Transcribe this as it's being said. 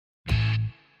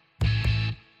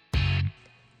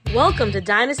Welcome to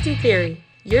Dynasty Theory,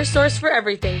 your source for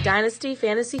everything Dynasty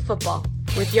Fantasy Football,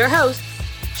 with your hosts,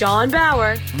 John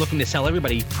Bauer. I'm looking to sell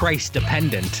everybody price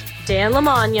dependent. Dan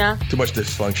Lamagna. Too much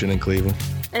dysfunction in Cleveland.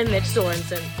 And Mitch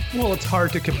Sorensen. Well, it's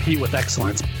hard to compete with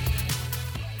excellence.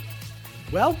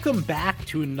 Welcome back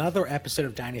to another episode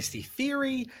of Dynasty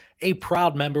Theory, a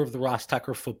proud member of the Ross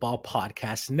Tucker Football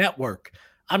Podcast Network.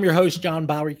 I'm your host, John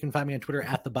Bauer. You can find me on Twitter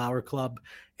at The Bauer Club.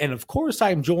 And of course,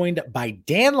 I'm joined by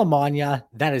Dan Lamagna.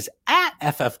 That is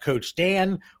at FF Coach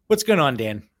Dan. What's going on,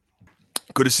 Dan?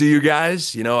 Good to see you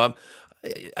guys. You know,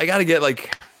 I got to get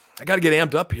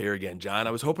amped up here again, John.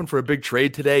 I was hoping for a big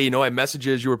trade today. You know, I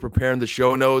messages, you were preparing the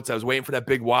show notes. I was waiting for that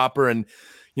big whopper. And,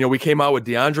 you know, we came out with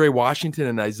DeAndre Washington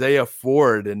and Isaiah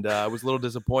Ford, and I was a little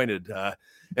disappointed.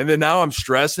 And then now I'm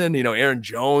stressing, you know, Aaron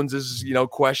Jones is, you know,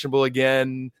 questionable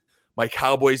again. My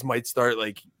Cowboys might start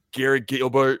like Garrett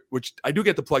Gilbert, which I do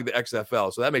get to plug the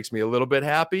XFL. So that makes me a little bit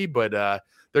happy, but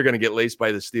they're going to get laced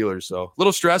by the Steelers. So a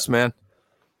little stress, man.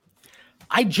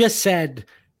 I just said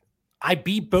I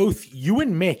beat both you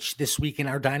and Mitch this week in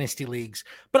our Dynasty Leagues,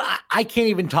 but I can't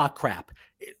even talk crap.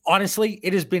 Honestly,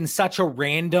 it has been such a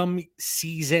random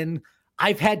season.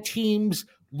 I've had teams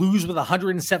lose with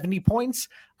 170 points.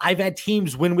 I've had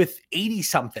teams win with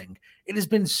 80-something. It has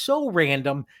been so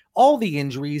random. All the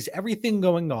injuries, everything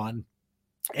going on.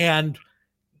 And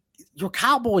your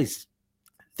Cowboys,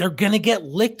 they're going to get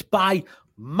licked by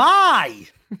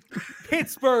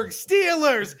Pittsburgh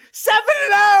Steelers.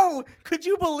 7-0. Could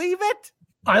you believe it?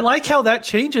 I like how that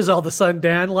changes all of a sudden,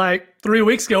 Dan. Like 3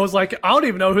 weeks ago, it was like, I don't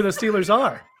even know who the Steelers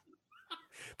are.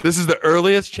 This is the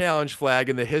earliest challenge flag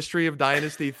in the history of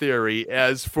Dynasty Theory.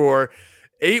 As for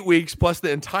 8 weeks plus the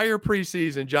entire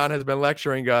preseason, John has been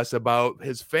lecturing us about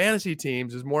his fantasy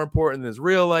teams is more important than his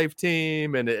real life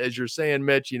team. And as you're saying,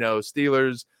 Mitch, you know,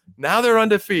 Steelers, now they're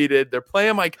undefeated. They're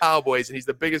playing my Cowboys, and he's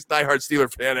the biggest diehard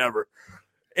Steeler fan ever.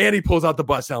 And he pulls out the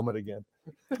bus helmet again.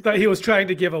 That he was trying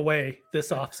to give away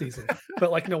this offseason, but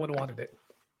like no one wanted it.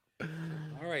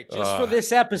 All right, just for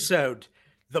this episode,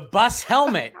 the bus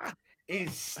helmet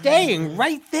is staying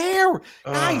right there.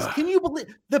 Guys, can you believe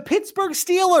the Pittsburgh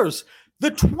Steelers,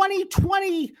 the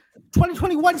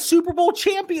 2021 Super Bowl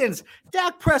champions?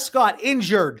 Dak Prescott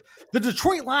injured. The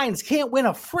Detroit Lions can't win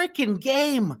a freaking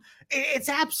game. It's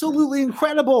absolutely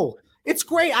incredible. It's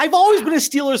great. I've always been a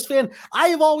Steelers fan. I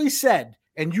have always said,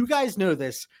 and you guys know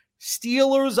this,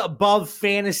 Steelers above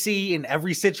fantasy in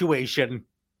every situation.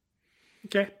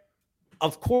 Okay.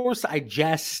 Of course,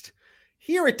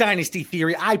 here at Dynasty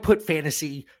Theory, I put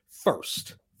fantasy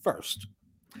first.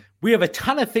 We have a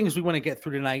ton of things we want to get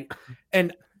through tonight.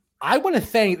 And I want to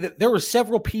thank that there were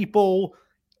several people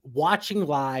watching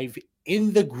live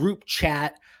in the group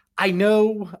chat. I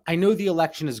know the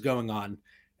election is going on.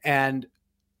 And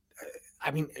I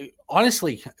mean,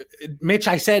 honestly, Mitch,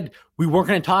 I said we weren't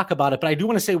going to talk about it, but I do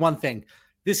want to say one thing.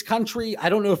 This country, I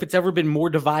don't know if it's ever been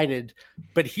more divided,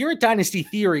 but here at Dynasty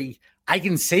Theory, I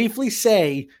can safely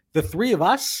say the three of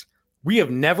us, we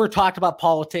have never talked about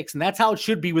politics, and that's how it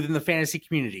should be within the fantasy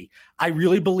community. I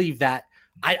really believe that.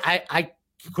 I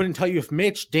couldn't tell you if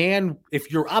Mitch, Dan,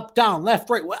 if you're up, down, left,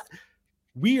 right.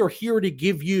 We are here to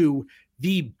give you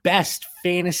the best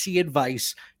fantasy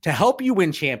advice to help you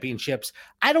win championships.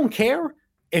 I don't care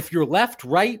if you're left,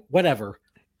 right, whatever.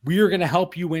 We are going to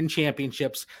help you win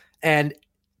championships. And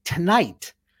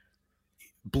tonight,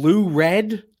 blue,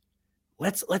 red,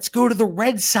 let's go to the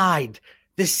red side.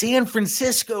 The San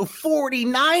Francisco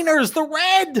 49ers, the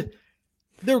red.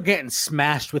 They're getting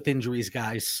smashed with injuries,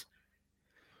 guys.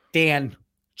 Dan,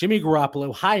 Jimmy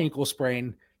Garoppolo, high ankle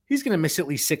sprain. He's going to miss at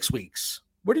least 6 weeks.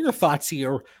 What are your thoughts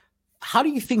here? How do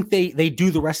you think they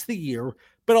do the rest of the year,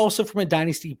 but also from a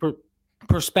dynasty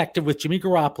perspective with Jimmy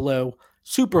Garoppolo,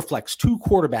 Superflex, 2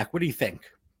 quarterback? What do you think?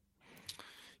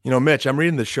 You know, Mitch, I'm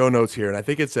reading the show notes here, and I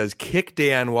think it says kick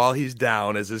Dan while he's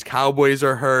down as his Cowboys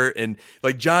are hurt. And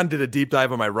like John did a deep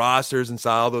dive on my rosters and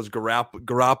saw all those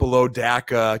Garoppolo Dak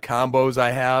combos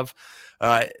I have.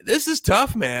 This is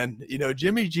tough, man. You know,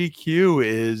 Jimmy GQ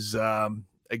is a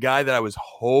guy that I was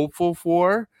hopeful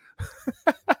for.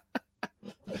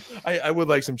 I would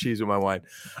like some cheese with my wine.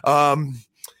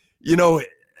 You know,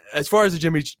 as far as the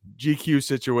Jimmy GQ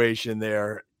situation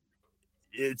there,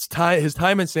 his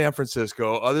time in San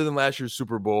Francisco, other than last year's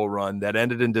Super Bowl run that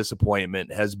ended in disappointment,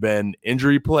 has been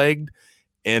injury plagued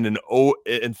and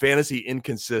in fantasy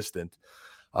inconsistent.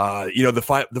 You know, the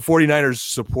 49ers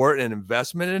support and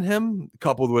investment in him,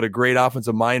 coupled with a great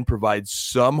offensive mind, provides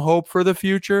some hope for the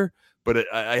future.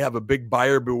 But I have a big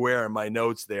buyer beware in my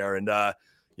notes there. And,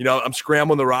 you know, I'm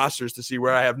scrambling the rosters to see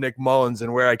where I have Nick Mullins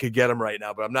and where I could get him right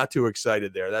now. But I'm not too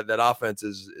excited there. That offense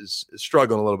is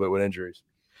struggling a little bit with injuries.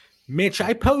 Mitch,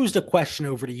 I posed a question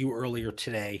over to you earlier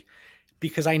today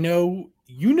because I know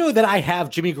that I have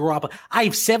Jimmy Garoppolo. I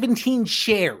have 17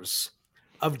 shares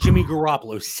of Jimmy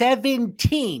Garoppolo.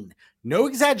 17. No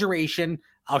exaggeration.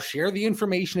 I'll share the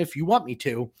information if you want me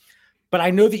to, but I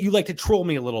know that you like to troll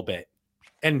me a little bit.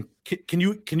 And can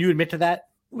you admit to that?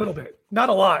 A little bit. Not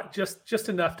a lot. Just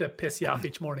enough to piss you off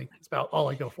each morning. It's about all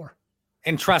I go for.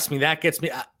 And trust me, that gets me.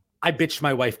 I bitch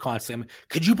my wife constantly.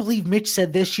 Could you believe Mitch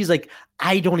said this? She's like,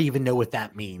 I don't even know what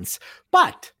that means.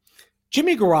 But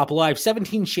Jimmy Garoppolo, I have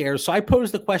 17 shares. So I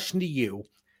pose the question to you.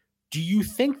 Do you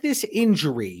think this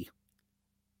injury,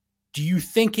 do you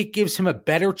think it gives him a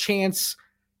better chance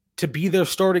to be their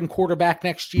starting quarterback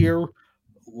next year?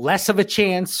 Less of a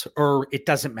chance, or it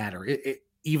doesn't matter?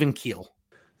 Even keel.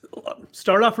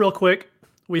 Start off real quick.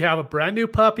 We have a brand new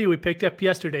puppy we picked up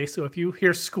yesterday. So if you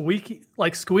hear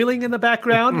squealing in the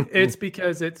background, it's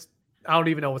because I don't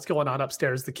even know what's going on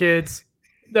upstairs. The kids,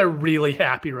 they're really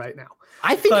happy right now.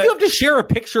 I think you have to share a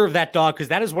picture of that dog because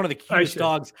that is one of the cutest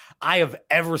dogs I have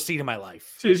ever seen in my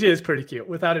life. She is pretty cute,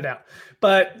 without a doubt.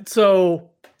 But so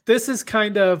this is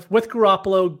kind of with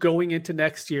Garoppolo going into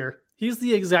next year, he's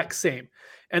the exact same.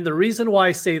 And the reason why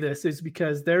I say this is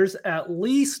because there's at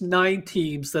least 9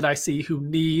 teams that I see who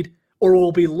need or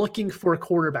will be looking for a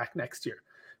quarterback next year.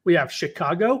 We have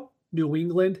Chicago, New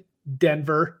England,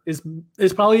 Denver is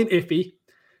probably an iffy.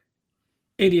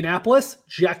 Indianapolis,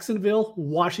 Jacksonville,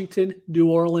 Washington, New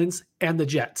Orleans, and the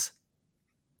Jets.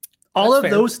 All of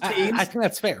those teams, I think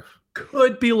that's fair,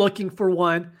 could be looking for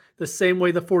one the same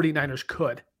way the 49ers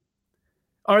could.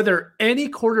 Are there any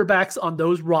quarterbacks on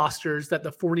those rosters that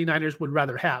the 49ers would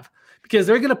rather have? Because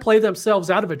they're going to play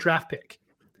themselves out of a draft pick.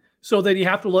 So then you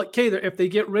have to look, okay, if they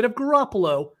get rid of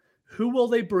Garoppolo, who will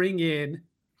they bring in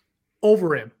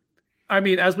over him? I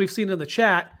mean, as we've seen in the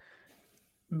chat,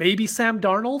 maybe Sam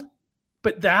Darnold,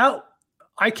 but that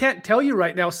I can't tell you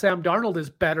right now Sam Darnold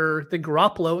is better than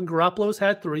Garoppolo, and Garoppolo's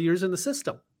had 3 years in the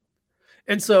system.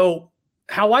 And so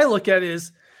how I look at it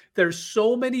is there's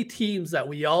so many teams that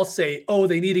we all say, oh,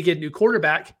 they need to get a new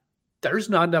quarterback. There's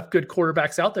not enough good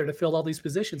quarterbacks out there to fill all these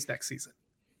positions next season.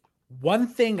 One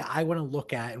thing I want to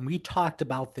look at, and we talked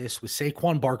about this with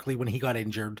Saquon Barkley when he got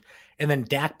injured, and then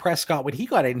Dak Prescott when he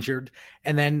got injured,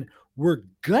 and then we're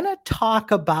going to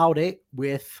talk about it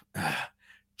with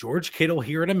George Kittle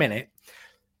here in a minute.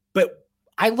 But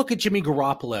I look at Jimmy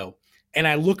Garoppolo, and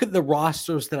I look at the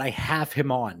rosters that I have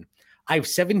him on. I have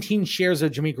 17 shares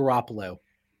of Jimmy Garoppolo.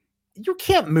 You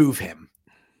can't move him.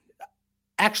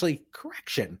 Actually,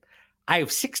 correction. I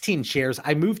have 16 shares.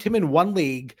 I moved him in one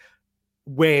league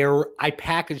where I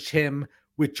packaged him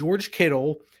with George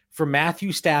Kittle for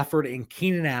Matthew Stafford and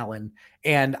Keenan Allen,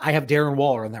 and I have Darren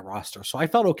Waller on that roster. So I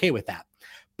felt okay with that.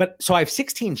 But so I have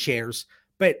 16 shares,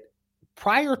 but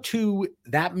prior to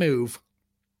that move,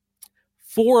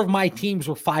 4 of my teams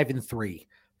were 5-3.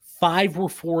 5 were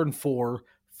 4-4.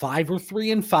 5 were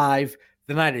 3-5.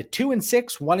 Then I had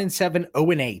 2-6, 1-7,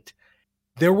 0-8.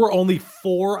 There were only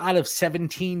 4 out of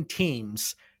 17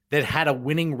 teams that had a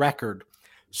winning record.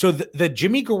 So the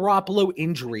Jimmy Garoppolo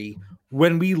injury,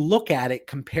 when we look at it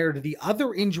compared to the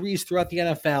other injuries throughout the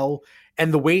NFL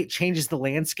and the way it changes the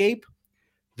landscape,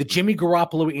 the Jimmy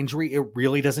Garoppolo injury, it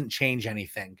really doesn't change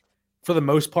anything. For the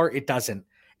most part, it doesn't.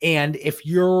 And if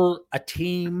you're a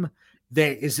team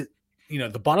that is,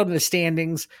 the bottom of the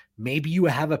standings, maybe you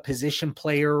have a position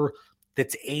player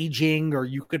that's aging, or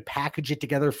you could package it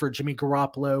together for Jimmy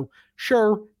Garoppolo.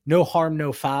 Sure, no harm,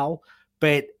 no foul.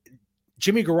 But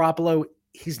Jimmy Garoppolo,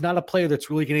 he's not a player that's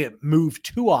really going to get moved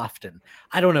too often.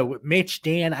 I don't know. Mitch,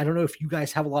 Dan, I don't know if you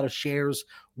guys have a lot of shares.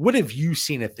 What have you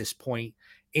seen at this point?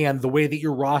 And the way that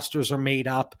your rosters are made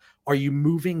up, are you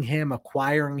moving him,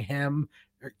 acquiring him?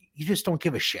 Or you just don't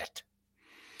give a shit?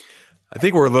 I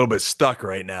think we're a little bit stuck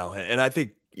right now. And I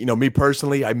think, me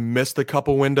personally, I missed a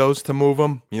couple windows to move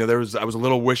him. I was a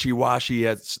little wishy-washy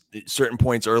at certain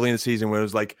points early in the season when it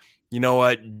was like, you know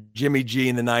what, Jimmy G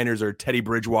and the Niners are Teddy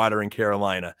Bridgewater in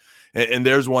Carolina. And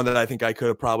there's one that I think I could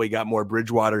have probably got more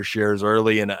Bridgewater shares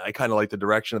early, and I kind of like the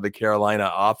direction of the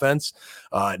Carolina offense.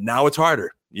 Now it's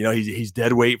harder. He's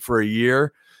dead weight for a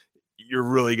year. You're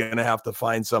really going to have to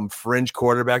find some fringe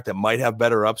quarterback that might have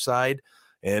better upside.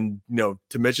 And,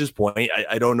 to Mitch's point,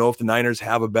 I don't know if the Niners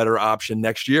have a better option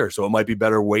next year. So it might be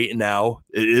better waiting now.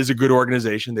 It is a good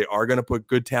organization. They are going to put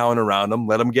good talent around them,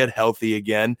 let them get healthy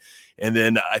again. And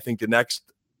then I think the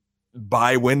next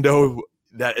buy window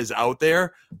that is out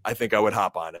there, I think I would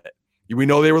hop on it. We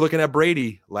know they were looking at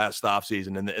Brady last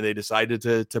offseason, and they decided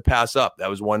to pass up. That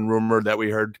was one rumor that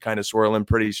we heard kind of swirling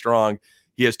pretty strong.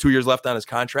 He has 2 years left on his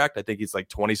contract. I think he's like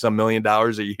 $20-some million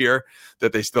a year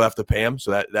that they still have to pay him.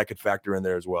 So that could factor in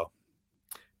there as well.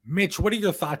 Mitch, what are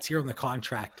your thoughts here on the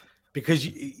contract? Because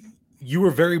you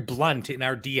were very blunt in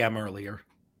our DM earlier.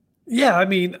 Yeah, I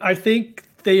mean, I think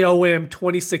they owe him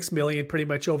 $26 million pretty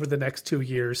much over the next 2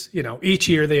 years. Each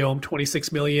year they owe him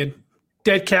 $26 million.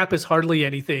 Dead cap is hardly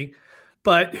anything.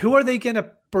 But who are they going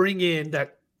to bring in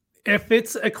that if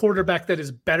it's a quarterback that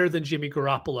is better than Jimmy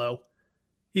Garoppolo,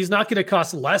 he's not going to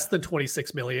cost less than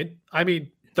 $26 million. I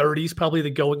mean, 30 is probably the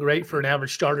going rate for an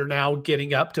average starter now,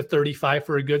 getting up to 35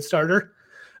 for a good starter.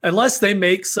 Unless they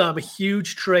make some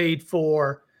huge trade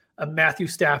for a Matthew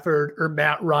Stafford or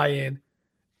Matt Ryan,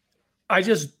 I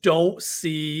just don't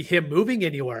see him moving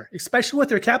anywhere, especially with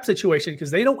their cap situation,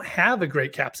 because they don't have a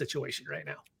great cap situation right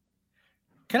now.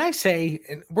 Can I say,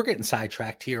 and we're getting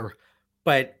sidetracked here,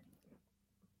 but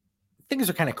things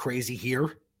are kind of crazy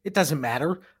here. It doesn't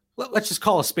matter. Let's just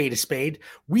call a spade a spade.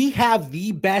 We have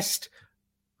the best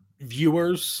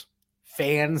viewers,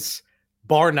 fans,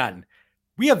 bar none.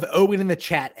 We have Owen in the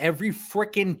chat every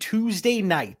freaking Tuesday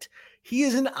night. He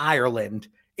is in Ireland.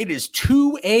 It is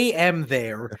 2 a.m.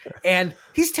 there, and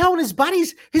he's telling his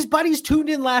buddies tuned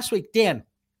in last week. Dan,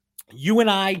 you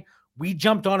and I, we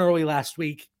jumped on early last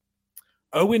week.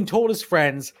 Owen told his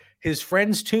friends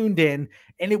tuned in,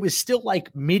 and it was still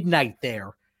like midnight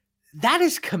there. That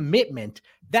is commitment.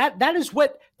 That is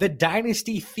what the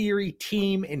Dynasty Theory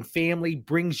team and family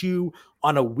brings you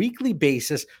on a weekly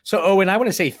basis. So, Owen, I want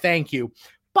to say thank you.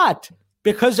 But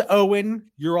because,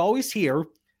 Owen, you're always here,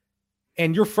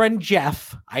 and your friend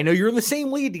Jeff, I know you're in the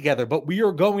same league together, but we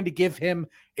are going to give him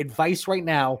advice right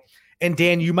now. And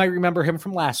Dan, you might remember him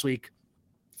from last week.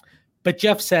 But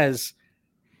Jeff says,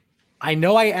 I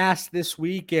know I asked this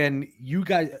week, and you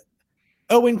guys,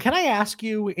 Owen, can I ask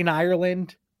you in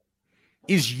Ireland,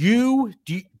 do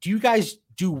you guys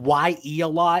do YE a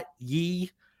lot?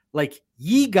 Ye? Like,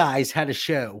 ye guys had a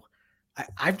show.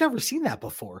 I've never seen that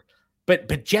before.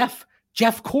 But Jeff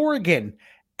Corrigan,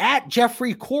 at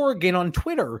Jeffrey Corrigan on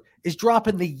Twitter, is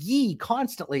dropping the ye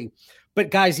constantly.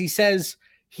 But guys, he says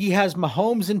he has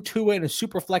Mahomes and Tua in a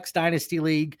Superflex Dynasty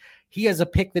League. He has a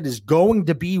pick that is going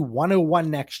to be 101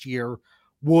 next year.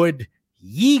 Would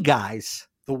ye guys,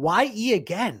 the YE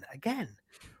again,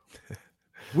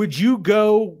 would you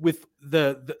go with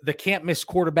the can't miss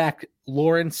quarterback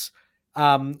Lawrence,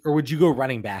 or would you go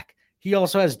running back? He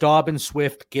also has Dobbins,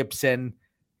 Swift, Gibson.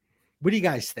 What do you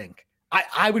guys think?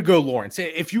 I would go Lawrence.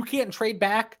 If you can't trade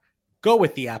back, go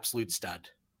with the absolute stud.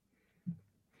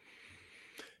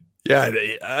 Yeah,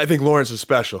 I think Lawrence is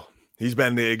special. He's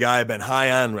been the guy I've been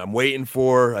high on. I'm waiting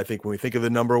for. I think when we think of the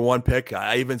number one pick,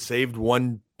 I even saved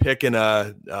one pick in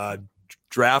a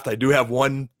draft. I do have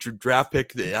one draft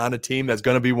pick on a team that's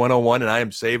going to be 101, and I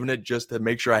am saving it just to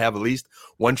make sure I have at least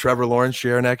one Trevor Lawrence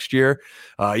share next year.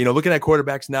 Looking at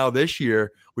quarterbacks now this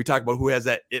year, we talk about who has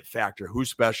that it factor, who's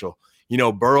special.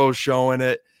 Burrow's showing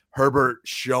it, Herbert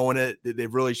showing it.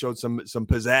 They've really showed some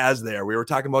pizzazz there. We were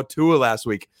talking about Tua last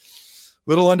week.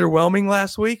 Little underwhelming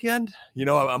last weekend.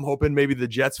 I'm hoping maybe the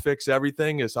Jets fix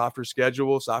everything. A softer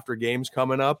schedule, softer games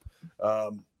coming up.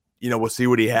 We'll see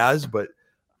what he has, but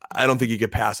I don't think you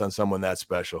could pass on someone that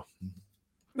special.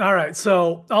 All right,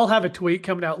 so I'll have a tweet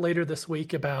coming out later this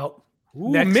week about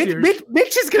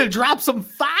Mitch is going to drop some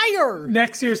fire.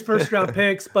 Next year's first-round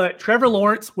picks, but Trevor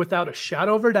Lawrence, without a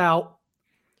shadow of a doubt,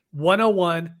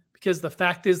 101, because the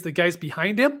fact is the guys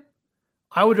behind him,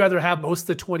 I would rather have most of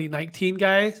the 2019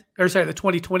 guys, the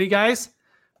 2020 guys,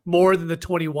 more than the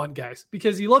 21 guys.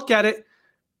 Because you look at it,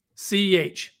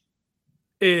 CEH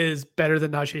is better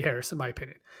than Najee Harris, in my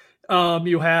opinion.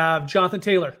 You have Jonathan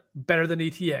Taylor, better than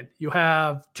ETN. You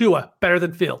have Tua, better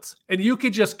than Fields. And you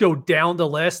could just go down the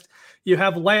list. You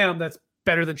have Lamb, that's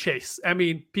better than Chase. I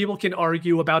mean, people can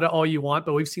argue about it all you want,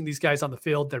 but we've seen these guys on the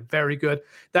field. They're very good.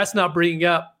 That's not bringing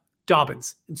up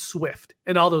Dobbins and Swift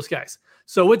and all those guys.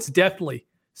 So it's definitely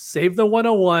save the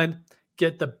 101,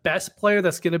 get the best player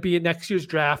that's going to be in next year's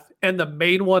draft, and the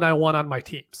main one I want on my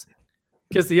teams.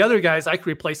 Because the other guys, I could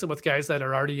replace them with guys that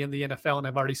are already in the NFL and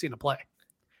I've already seen them play.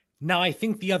 Now, I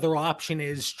think the other option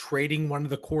is trading one of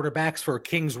the quarterbacks for a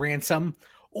king's ransom,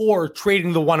 or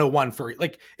trading the 101 for,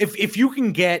 like, if you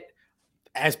can get,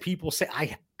 as people say,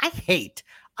 I hate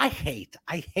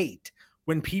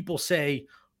when people say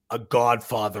a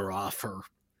Godfather offer.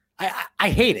 I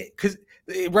hate it because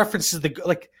it references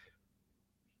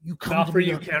you come offer to me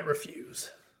you can't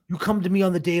refuse. You come to me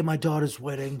on the day of my daughter's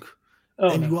wedding,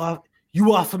 and no.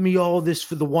 you offer me all this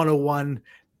for the 101.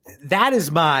 That is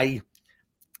my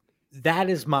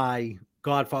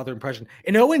Godfather impression.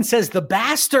 And Owen says the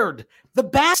bastard.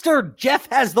 Jeff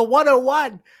has the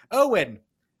 101. Owen,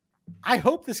 I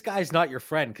hope this guy's not your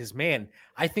friend, because, man,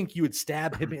 I think you would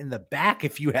stab him in the back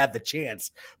if you had the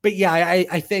chance. But yeah,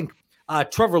 I think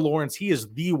Trevor Lawrence, he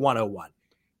is the 101,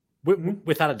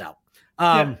 without a doubt.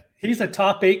 He's a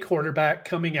top 8 quarterback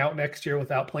coming out next year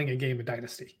without playing a game of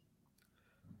Dynasty.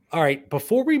 All right,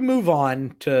 before we move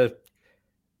on to,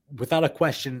 without a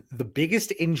question, the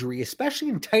biggest injury, especially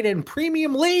in tight end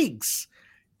premium leagues,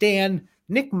 Dan,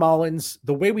 Nick Mullins,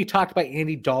 the way we talked about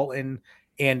Andy Dalton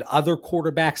and other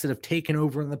quarterbacks that have taken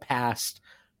over in the past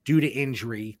due to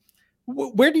injury,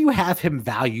 where do you have him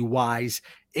value-wise?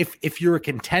 If you're a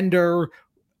contender,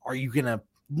 are you going to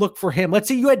look for him? Let's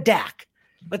say you had Dak.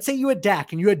 Let's say you had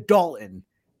Dak and you had Dalton,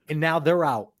 and now they're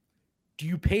out. Do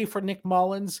you pay for Nick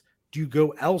Mullins? Do you go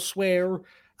elsewhere?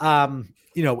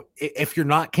 If you're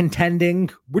not contending,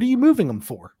 what are you moving him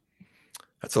for?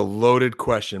 That's a loaded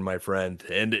question, my friend.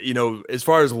 And, as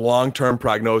far as long-term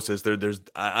prognosis,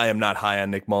 I am not high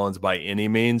on Nick Mullins by any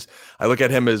means. I look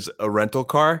at him as a rental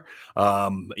car,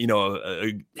 a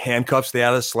handcuff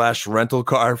status / rental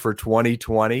car for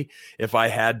 2020. If I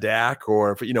had Dak,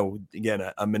 or if, again,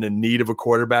 I'm in a need of a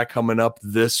quarterback coming up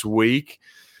this week.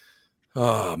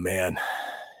 Oh, man.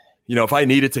 If I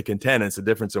needed to contend, it's a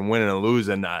difference in winning and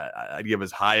losing. I'd give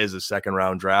as high as a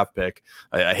second-round draft pick.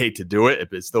 I hate to do it.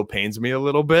 It still pains me a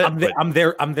little bit. I'm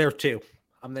there too.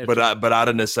 But out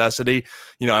of necessity,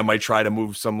 I might try to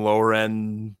move some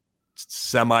lower-end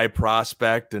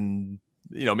semi-prospect and,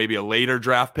 maybe a later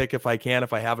draft pick if I can,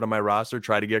 if I have it on my roster,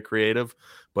 try to get creative.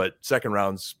 But second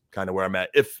round's kind of where I'm at,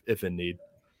 if in need.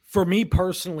 For me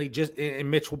personally, and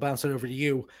Mitch will bounce it over to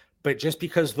you, but just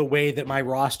because the way that my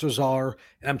rosters are,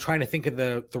 and I'm trying to think of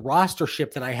the roster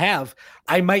ship that I have,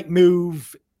 I might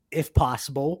move, if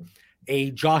possible, a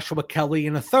Joshua Kelly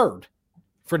in a third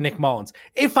for Nick Mullins.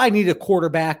 If I need a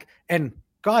quarterback, and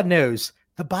God knows,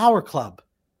 the Bauer Club,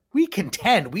 we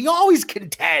contend. We always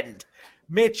contend.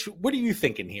 Mitch, what are you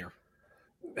thinking here?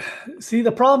 See,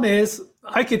 the problem is,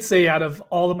 I could say out of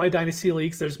all of my Dynasty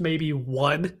leagues, there's maybe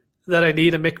one that I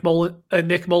need a Nick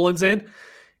Mullins in.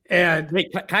 And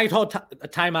wait, can I call a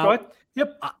timeout?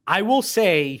 Yep. I will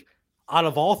say, out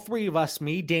of all three of us,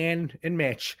 me, Dan, and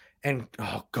Mitch, and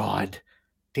oh God,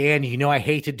 Dan, I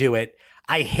hate to do it.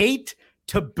 I hate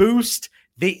to boost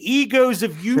the egos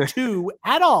of you two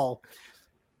at all,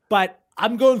 but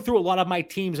I'm going through a lot of my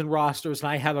teams and rosters, and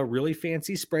I have a really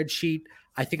fancy spreadsheet.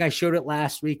 I think I showed it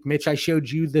last week. Mitch, I showed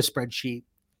you the spreadsheet,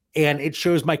 and it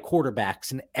shows my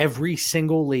quarterbacks in every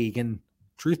single league. And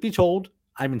truth be told,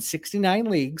 I'm in 69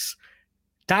 leagues,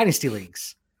 Dynasty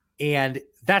leagues, and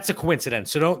that's a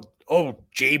coincidence. So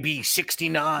JB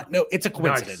 69. No, it's a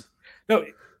coincidence. Nice. No,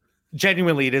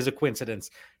 genuinely, it is a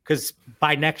coincidence because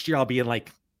by next year I'll be in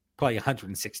probably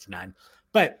 169.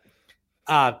 But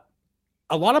a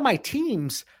lot of my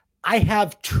teams, I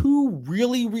have two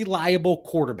really reliable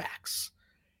quarterbacks,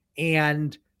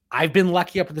 and I've been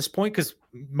lucky up to this point because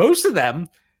most of them,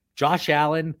 Josh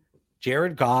Allen,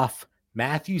 Jared Goff,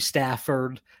 Matthew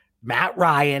Stafford, Matt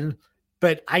Ryan,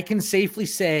 but I can safely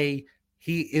say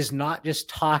he is not just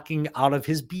talking out of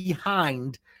his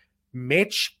behind.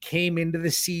 Mitch came into the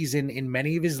season in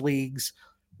many of his leagues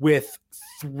with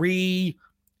 3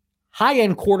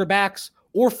 high-end quarterbacks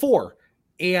or 4,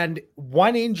 and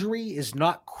one injury is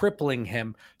not crippling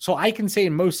him. So I can say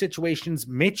in most situations,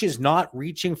 Mitch is not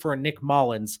reaching for a Nick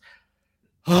Mullins.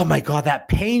 Oh my God, that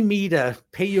pained me to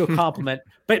pay you a compliment.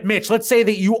 But Mitch, let's say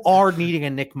that you are needing a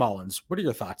Nick Mullins. What are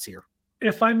your thoughts here?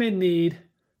 If I'm in need,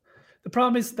 the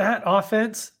problem is that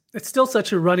offense, it's still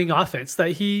such a running offense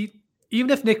that even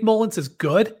if Nick Mullins is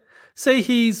good, say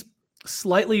he's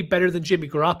slightly better than Jimmy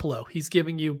Garoppolo, he's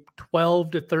giving you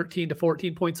 12 to 13 to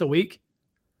 14 points a week.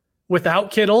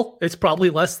 Without Kittle, it's probably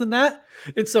less than that.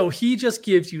 And so he just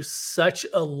gives you such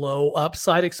a low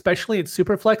upside, especially in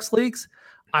Superflex leagues.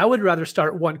 I would rather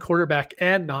start one quarterback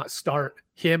and not start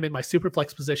him in my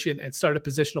Superflex position and start a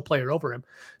positional player over him.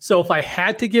 So if I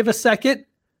had to give a second,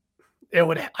 I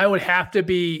would have to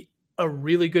be a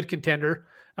really good contender.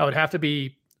 I would have to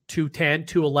be 210,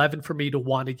 211 for me to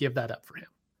want to give that up for him.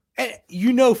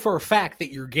 And for a fact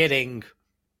that you're getting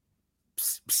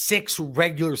 6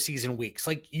 regular season weeks.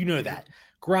 That.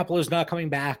 Garoppolo's not coming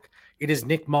back. It is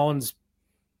Nick Mullins'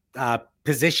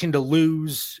 position to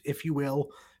lose, if you will.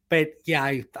 But yeah,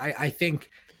 I think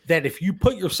that if you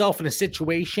put yourself in a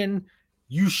situation,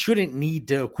 you shouldn't need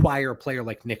to acquire a player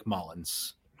like Nick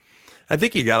Mullins. I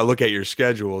think you got to look at your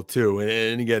schedule too.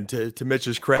 And again, to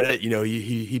Mitch's credit,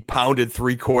 he pounded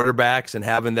 3 quarterbacks and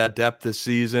having that depth this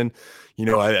season.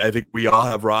 I think we all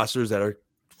have rosters that are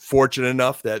fortunate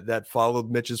enough that followed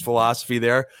Mitch's philosophy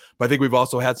there. But I think we've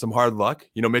also had some hard luck.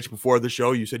 Mitch, before the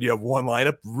show, you said you have one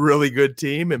lineup, really good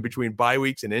team, and between bye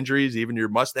weeks and injuries, even your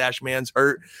mustache man's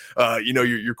hurt,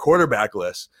 your quarterback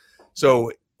list.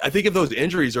 So I think if those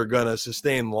injuries are going to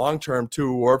sustain long-term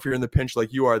too, or if you're in the pinch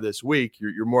like you are this week,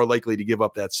 you're more likely to give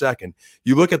up that second.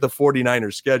 You look at the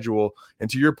 49ers schedule, and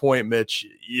to your point, Mitch,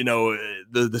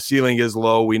 the ceiling is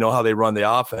low. We know how they run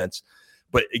the offense.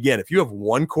 But again, if you have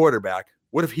one quarterback,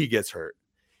 what if he gets hurt?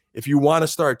 If you want to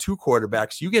start two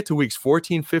quarterbacks, you get to weeks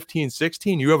 14, 15,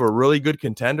 16, you have a really good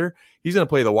contender. He's going to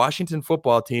play the Washington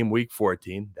football team week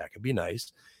 14. That could be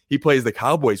nice. He plays the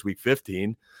Cowboys week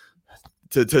 15.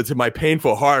 To my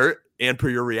painful heart, and per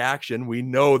your reaction, we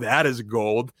know that is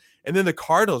gold. And then the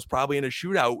Cardinals probably in a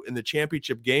shootout in the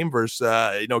championship game versus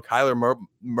Kyler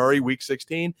Murray week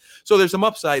 16. So there's some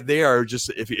upside there, just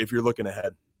if you're looking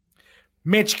ahead.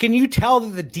 Mitch, can you tell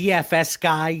that the DFS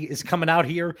guy is coming out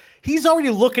here? He's already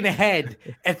looking ahead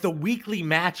at the weekly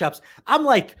matchups. I'm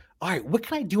like, all right, what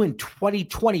can I do in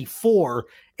 2024?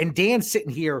 And Dan's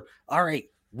sitting here, all right,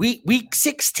 week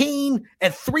 16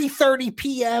 at 3:30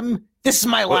 p.m., this is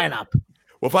my lineup.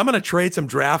 Well, if I'm going to trade some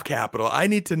draft capital, I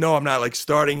need to know I'm not like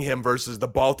starting him versus the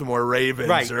Baltimore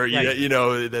Ravens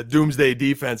the doomsday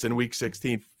defense in week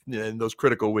 16 in those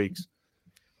critical weeks.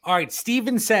 All right,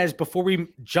 Steven says, before we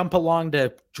jump along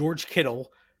to George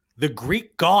Kittle, the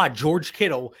Greek god George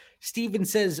Kittle, Steven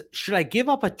says, should I give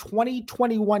up a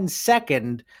 2021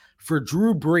 second for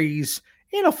Drew Brees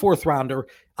and a fourth rounder?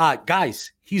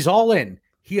 Guys, he's all in.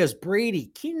 He has Brady,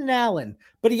 Keenan Allen,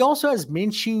 but he also has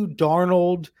Minshew,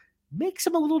 Darnold. Makes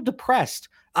him a little depressed.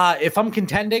 If I'm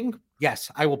contending,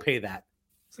 yes, I will pay that.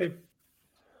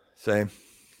 Same.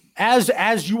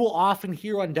 As you will often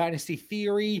hear on Dynasty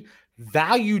Theory,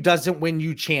 value doesn't win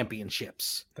you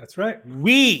championships. That's right.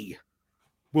 We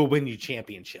will win you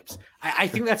championships. I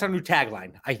think that's our new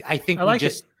tagline. I think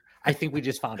we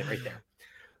just found it right there.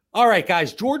 All right,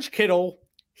 guys. George Kittle.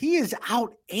 He is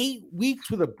out 8 weeks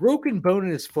with a broken bone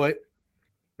in his foot.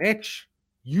 Mitch,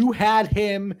 you had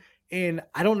him in,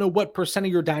 I don't know what percent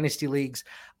of your dynasty leagues.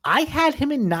 I had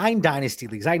him in 9 dynasty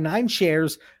leagues. I had 9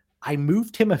 shares. I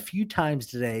moved him a few times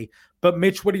today. But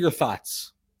Mitch, what are your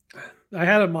thoughts? I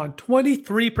had him on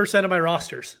 23% of my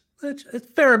rosters. It's a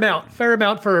fair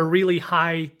amount for a really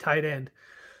high tight end.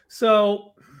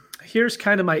 So here's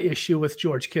kind of my issue with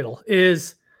George Kittle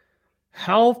is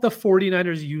how the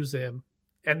 49ers use him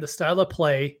and the style of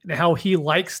play and how he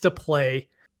likes to play.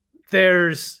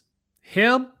 There's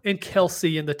him and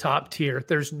Kelsey in the top tier.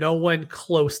 There's no one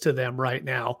close to them right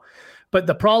now. But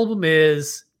the problem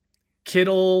is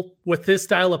Kittle, with his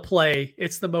style of play,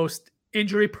 it's the most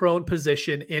injury-prone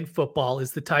position in football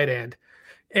is the tight end.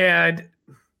 And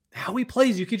how he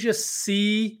plays, you could just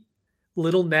see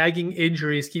little nagging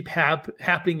injuries keep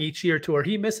happening each year to where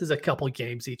he misses a couple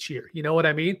games each year. You know what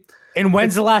I mean? And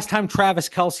when's the last time Travis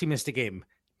Kelce missed a game?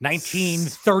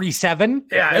 1937?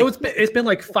 Yeah, it's been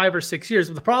like 5 or 6 years.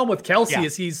 But the problem with Kelce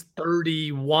is he's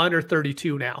 31 or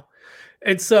 32 now.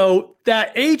 And so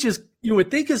that age is, you would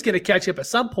think, is going to catch up at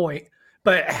some point.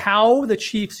 But how the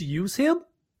Chiefs use him,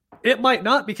 it might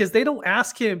not, because they don't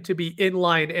ask him to be in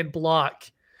line and block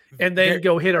and then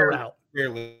go hit a route.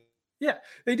 Rarely. Yeah,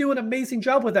 they do an amazing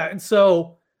job with that. And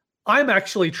so I'm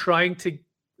actually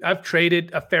I've traded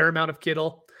a fair amount of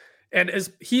Kittle, and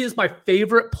he is my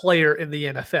favorite player in the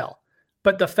NFL.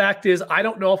 But the fact is, I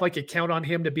don't know if I could count on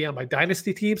him to be on my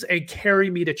dynasty teams and carry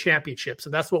me to championships.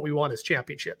 And that's what we want, is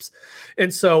championships.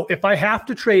 And so if I have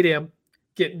to trade him,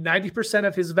 get 90%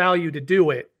 of his value to do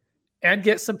it, and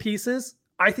get some pieces,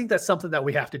 I think that's something that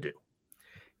we have to do.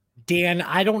 Dan,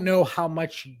 I don't know how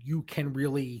much you can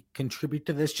really contribute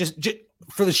to this. Just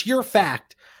for the sheer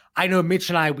fact, I know Mitch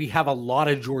and we have a lot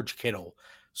of George Kittle.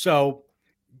 So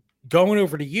going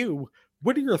over to you,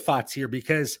 what are your thoughts here?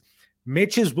 Because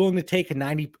Mitch is willing to take a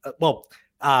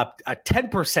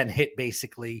 10% hit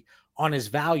basically on his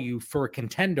value for a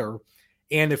contender.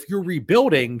 And if you're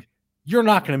rebuilding, you're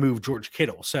not going to move George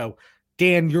Kittle. So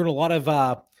Dan, you're in a lot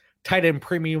of tight end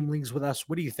premium leagues with us.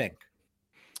 What do you think?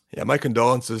 Yeah, my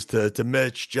condolences to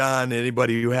Mitch, John,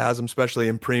 anybody who has them, especially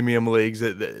in premium leagues.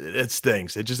 It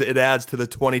stinks. It adds to the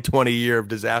 2020 year of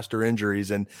disaster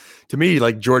injuries. And to me,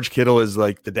 like, George Kittle is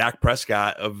like the Dak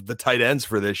Prescott of the tight ends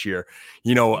for this year.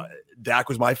 You know, Dak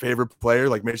was my favorite player.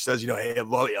 Like Mitch says, hey,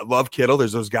 I love Kittle.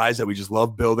 There's those guys that we just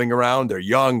love building around. They're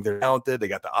young, they're talented, they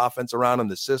got the offense around them,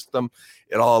 the system,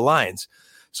 it all aligns.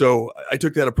 So I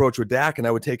took that approach with Dak, and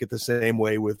I would take it the same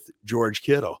way with George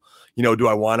Kittle. Do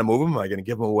I want to move him? Am I going to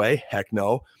give him away? Heck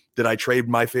no. Did I trade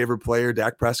my favorite player,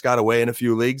 Dak Prescott, away in a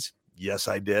few leagues? Yes,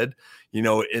 I did.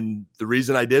 And the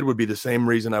reason I did would be the same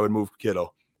reason I would move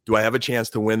Kittle. Do I have a chance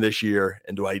to win this year?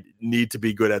 And do I need to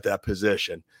be good at that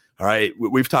position? All right.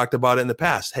 We've talked about it in the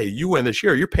past. Hey, you win this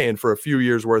year, you're paying for a few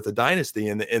years worth of dynasty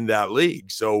in that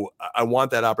league. So I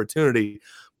want that opportunity.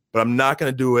 but I'm not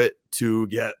going to do it to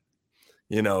get,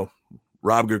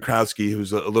 Rob Gronkowski,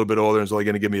 who's a little bit older and is only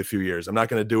going to give me a few years. I'm not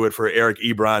going to do it for Eric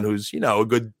Ebron, who's, a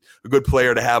good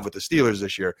player to have with the Steelers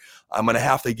this year. I'm going to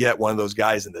have to get one of those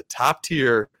guys in the top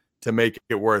tier to make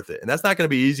it worth it. And that's not going to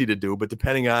be easy to do, but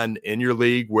depending on in your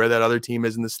league, where that other team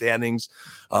is in the standings,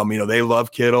 they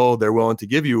love Kittle. They're willing to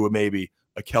give you maybe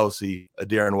a Kelsey, a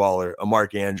Darren Waller, a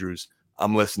Mark Andrews.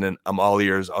 I'm listening. I'm all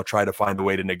ears. I'll try to find a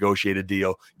way to negotiate a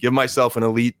deal, give myself an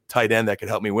elite tight end that could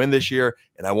help me win this year,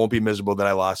 and I won't be miserable that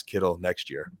I lost Kittle next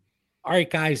year. All right,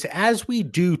 guys, as we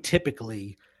do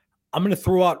typically, I'm going to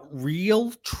throw out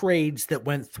real trades that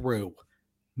went through,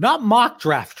 not mock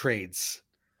draft trades,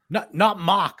 not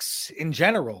mocks in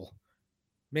general.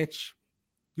 Mitch,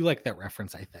 you like that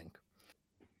reference, I think.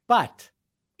 But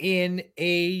in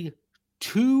a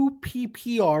 2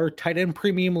 PPR tight end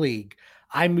premium league,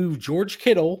 I moved George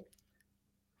Kittle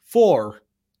for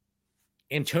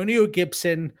Antonio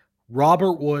Gibson,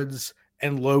 Robert Woods,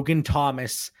 and Logan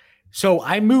Thomas. So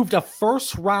I moved a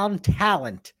first-round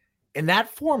talent in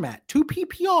that format, 2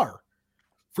 PPR,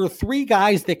 for 3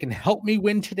 guys that can help me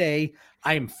win today.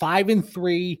 I am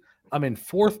 5-3. I'm in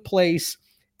 4th place.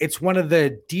 It's one of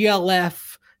the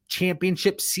DLF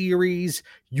Championship Series.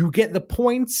 You get the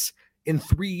points. In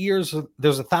 3 years,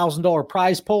 there's a $1,000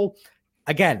 prize pool.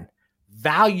 Again,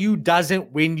 value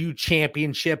doesn't win you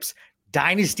championships.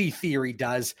 Dynasty theory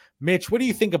does. Mitch, what do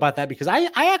you think about that? Because I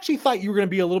actually thought you were going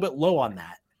to be a little bit low on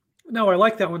that. No, I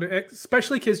like that one,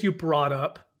 especially because you brought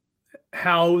up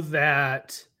how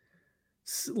that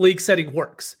league setting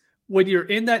works. When you're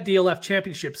in that DLF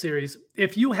championship series,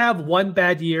 if you have one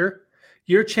bad year,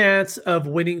 your chance of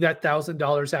winning that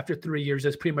 $1,000 after 3 years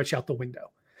is pretty much out the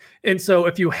window. And so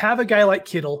if you have a guy like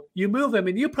Kittle, you move him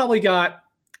and you probably got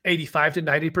 85 to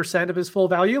 90% of his full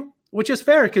value, which is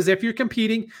fair because if you're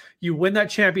competing, you win that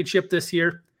championship this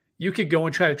year, you could go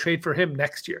and try to trade for him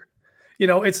next year.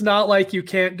 It's not like you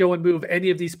can't go and move any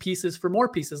of these pieces for more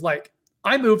pieces. Like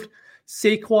I moved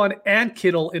Saquon and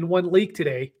Kittle in one league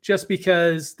today just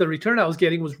because the return I was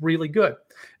getting was really good.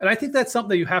 And I think that's something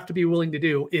that you have to be willing to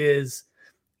do is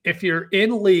if you're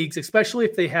in leagues, especially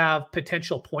if they have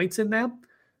potential points in them,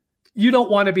 you don't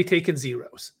want to be taking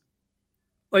zeros.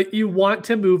 Like you want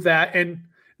to move that. And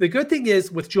the good thing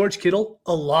is with George Kittle,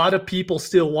 a lot of people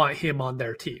still want him on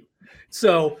their team.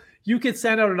 So you could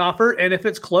send out an offer. And if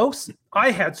it's close,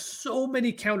 I had so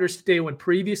many counters today when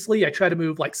previously I tried to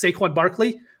move like Saquon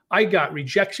Barkley. I got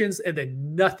rejections and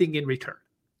then nothing in return.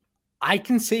 I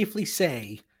can safely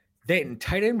say that in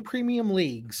tight end premium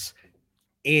leagues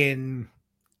in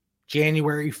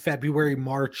January, February,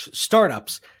 March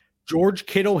startups, George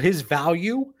Kittle, his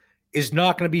value is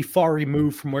not going to be far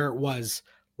removed from where it was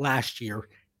last year.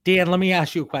 Dan, let me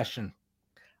ask you a question.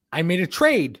 I made a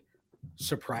trade.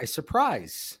 Surprise,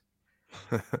 surprise.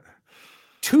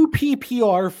 2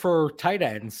 PPR for tight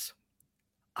ends.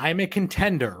 I'm a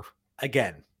contender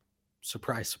again.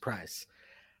 Surprise, surprise.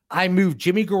 I moved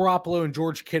Jimmy Garoppolo and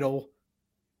George Kittle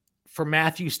for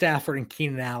Matthew Stafford and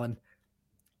Keenan Allen.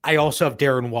 I also have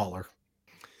Darren Waller.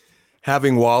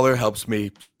 Having Waller helps me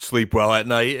sleep well at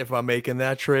night if I'm making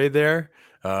that trade there.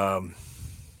 So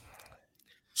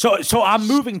I'm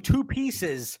moving 2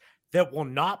 pieces that will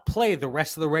not play the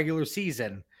rest of the regular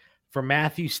season for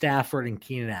Matthew Stafford and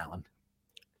Keenan Allen.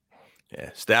 Yeah,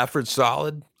 Stafford's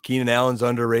solid. Keenan Allen's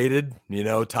underrated.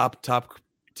 Top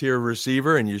tier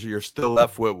receiver, and you're still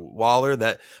left with Waller.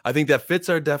 That I think that fits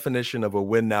our definition of a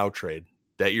win now trade.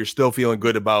 That you're still feeling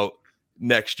good about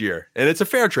next year, and it's a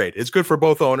fair trade. It's good for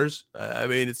both owners.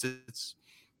 That's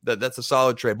a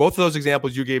solid trade. Both of those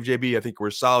examples you gave, JB, I think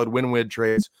were solid win-win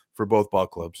trades for both ball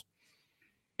clubs.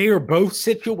 They are both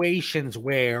situations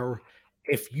where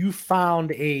if you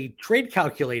found a trade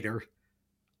calculator,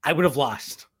 I would have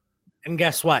lost. And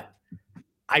guess what?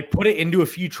 I put it into a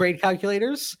few trade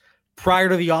calculators prior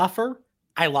to the offer.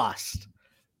 I lost,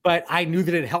 but I knew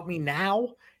that it helped me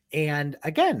now. And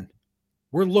again,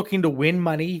 we're looking to win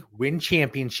money, win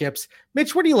championships.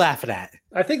 Mitch, what are you laughing at?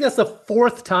 I think that's the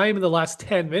 4th time in the last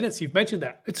 10 minutes you've mentioned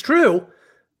that. It's true,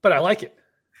 but I like it.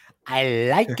 I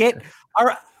like it.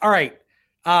 All right.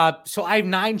 So I have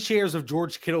 9 shares of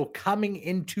George Kittle coming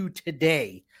into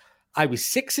today. I was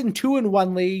 6-2 in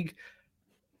one league,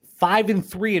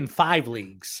 5-3 in 5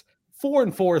 leagues,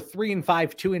 4-4, 3-5,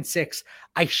 2-6.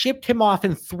 I shipped him off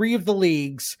in 3 of the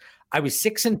leagues. I was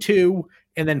 6-2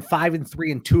 and then 5-3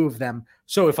 in 2 of them.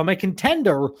 So if I'm a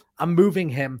contender, I'm moving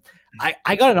him.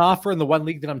 I got an offer in the one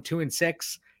league that I'm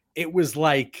 2-6. It was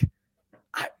like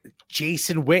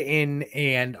Jason Witten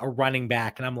and a running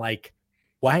back. And I'm like,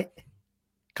 what?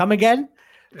 Come again?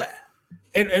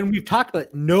 And we've talked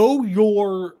about know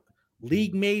your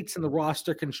league mates and the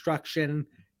roster construction.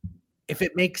 If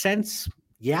it makes sense,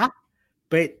 yeah,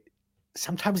 but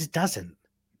sometimes it doesn't.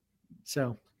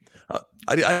 So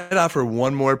I'd offer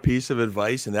one more piece of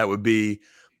advice, and that would be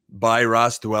buy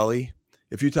Ross Dwelly.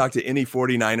 If you talk to any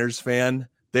 49ers fan,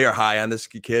 they are high on this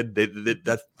kid.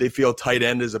 They feel tight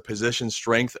end is a position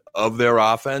strength of their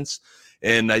offense.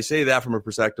 And I say that from a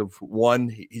perspective, one,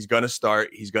 he's going to start.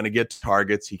 He's going to get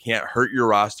targets. He can't hurt your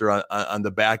roster on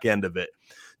the back end of it.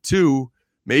 Two,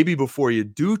 maybe before you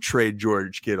do trade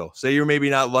George Kittle, say you're maybe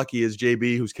not lucky as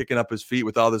JB, who's kicking up his feet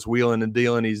with all this wheeling and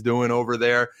dealing he's doing over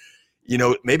there.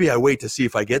 Maybe I wait to see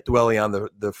if I get Dwelly on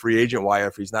the free agent wire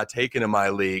if he's not taken in my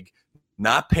league.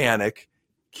 Not panic.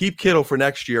 Keep Kittle for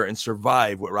next year and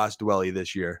survive with Ross Dwelly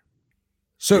this year.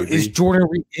 So is Jordan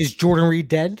Reed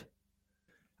dead?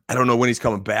 I don't know when he's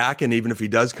coming back, and even if he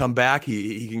does come back,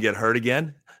 he can get hurt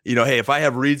again. Hey, if I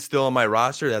have Reed still on my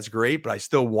roster, that's great, but I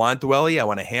still want Dwelly. I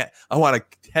want to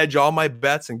hedge all my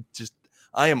bets and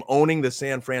I am owning the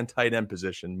San Fran tight end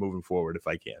position moving forward if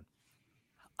I can.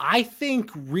 I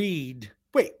think Reed.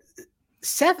 Wait,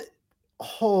 Seth.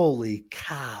 Holy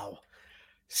cow!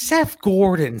 Seth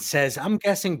Gordon says, "I'm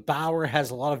guessing Bauer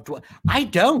has a lot of." I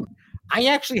don't. I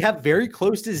actually have very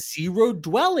close to 0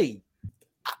 Dwelly.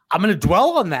 I'm going to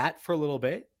dwell on that for a little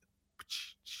bit.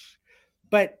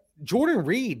 But Jordan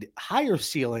Reed, higher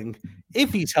ceiling.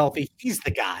 If he's healthy, he's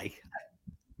the guy.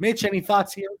 Mitch, any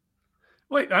thoughts here?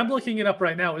 Wait, I'm looking it up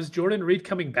right now. Is Jordan Reed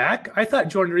coming back? I thought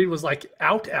Jordan Reed was like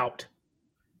out.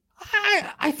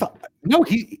 I thought no.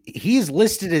 He's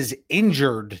listed as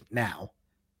injured now.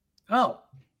 Oh,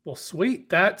 well, sweet.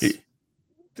 That's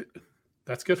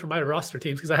good for my roster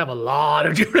teams because I have a lot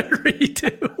of Jordan Reed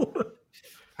too.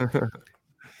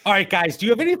 All right, guys. Do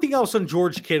you have anything else on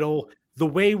George Kittle? The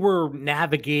way we're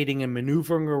navigating and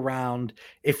maneuvering around,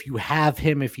 if you have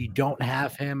him, if you don't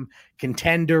have him,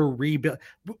 contender, rebuild.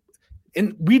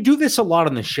 And we do this a lot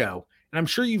on the show. And I'm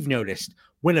sure you've noticed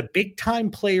when a big time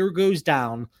player goes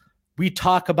down, we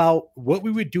talk about what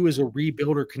we would do as a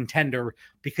rebuild or contender,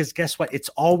 because guess what? It's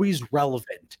always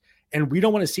relevant. And we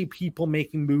don't want to see people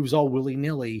making moves all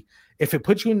willy-nilly. If it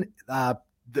puts you in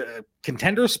the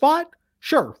contender spot,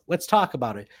 sure, let's talk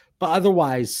about it. But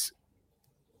otherwise,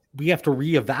 we have to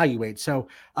reevaluate. So,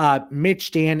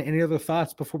 Mitch, Dan, any other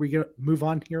thoughts before we move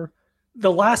on here?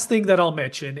 The last thing that I'll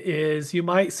mention is you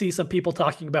might see some people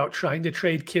talking about trying to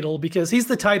trade Kittle because he's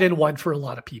the tight end one for a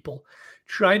lot of people.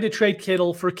 Trying to trade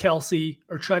Kittle for Kelsey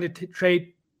or trying to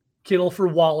trade Kittle for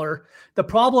Waller. The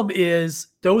problem is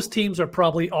those teams are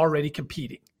probably already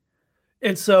competing.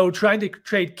 And so trying to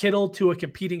trade Kittle to a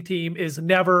competing team is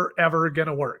never, ever going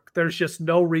to work. There's just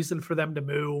no reason for them to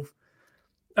move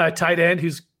a tight end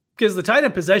because the tight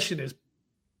end possession is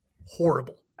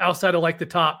horrible outside of like the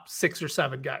top 6 or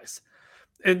 7 guys.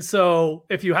 And so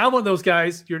if you have one of those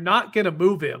guys, you're not going to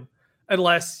move him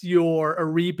unless you're a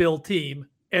rebuild team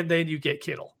and then you get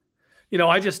Kittle.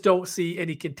 I just don't see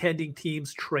any contending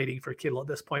teams trading for Kittle at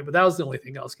this point, but that was the only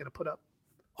thing I was going to put up.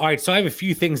 All right, so I have a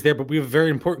few things there, but we have a very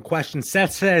important question.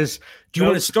 Seth says, do you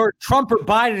want to start Trump or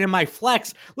Biden in my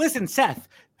flex? Listen, Seth,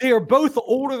 they are both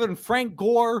older than Frank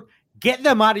Gore. Get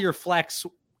them out of your flex.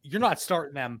 You're not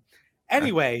starting them.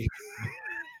 Anyway,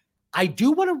 I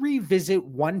do want to revisit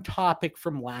one topic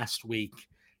from last week.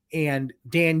 And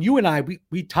Dan, you and I,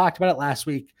 we talked about it last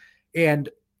week. And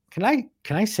can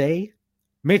I say,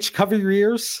 Mitch, cover your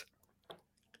ears?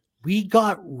 We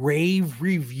got rave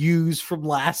reviews from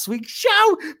last week's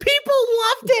show. People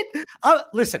loved it.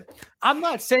 Listen, I'm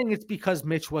not saying it's because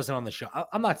Mitch wasn't on the show.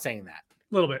 I'm not saying that.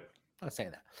 A little bit. I'm not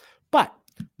saying that. But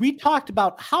we talked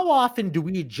about how often do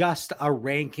we adjust our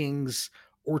rankings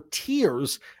or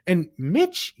tiers. And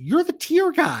Mitch, you're the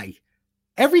tier guy.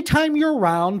 Every time you're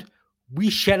around,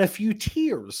 we shed a few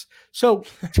tears. So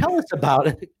tell us about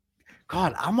it.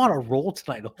 God, I'm on a roll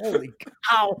tonight. Holy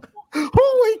cow.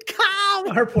 Holy cow.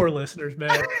 Our poor listeners,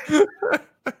 man.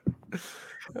 All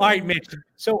right, Mitch.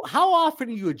 So how often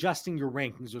are you adjusting your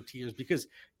rankings or tiers? Because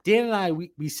Dan and I,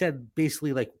 we said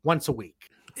basically like once a week.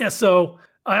 Yeah, so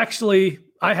I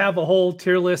have a whole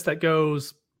tier list that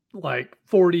goes like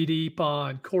 40 deep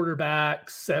on quarterbacks,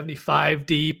 75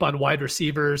 deep on wide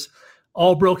receivers,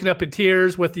 all broken up in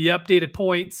tiers with the updated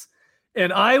points.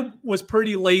 And I was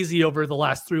pretty lazy over the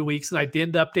last 3 weeks and I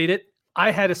didn't update it.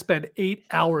 I had to spend 8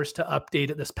 hours to update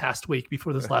it this past week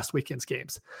before this last weekend's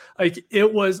games. Like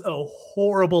it was a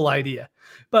horrible idea,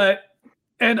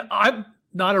 and I'm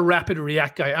not a rapid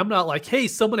react guy. I'm not like, hey,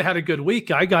 someone had a good week,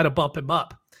 I got to bump him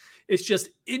up. It's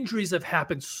just injuries have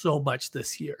happened so much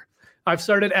this year. I've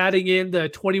started adding in the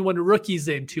 21 rookies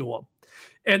into them.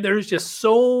 And there's just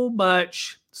so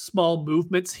much small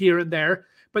movements here and there.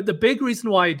 But the big reason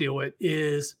why I do it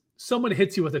is someone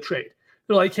hits you with a trade.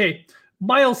 They're like, hey,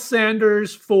 Miles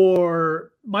Sanders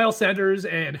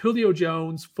and Julio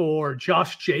Jones for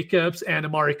Josh Jacobs and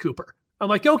Amari Cooper. I'm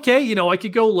like, okay, I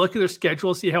could go look at their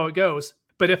schedule, see how it goes.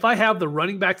 But if I have the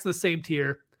running backs in the same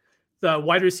tier, the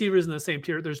wide receivers in the same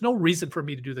tier, there's no reason for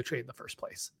me to do the trade in the first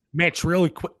place. Mitch, real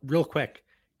quick.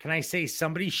 Can I say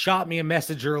somebody shot me a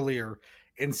message earlier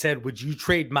and said, would you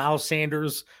trade Miles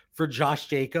Sanders for Josh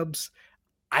Jacobs?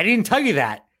 I didn't tell you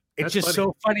that. It's just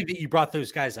so funny that you brought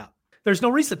those guys up. There's no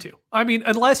reason to. I mean,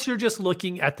 unless you're just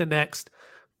looking at the next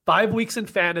 5 weeks in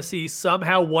fantasy,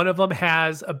 somehow one of them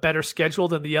has a better schedule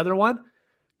than the other one.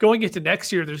 Going into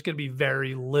next year, there's going to be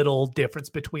very little difference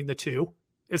between the two.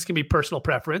 It's going to be personal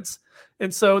preference.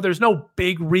 And so there's no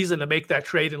big reason to make that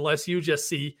trade unless you just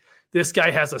see this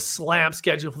guy has a slam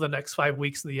schedule for the next 5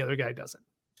 weeks and the other guy doesn't.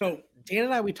 So Dan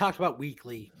and I, we talked about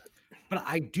weekly, but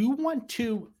I do want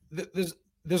to,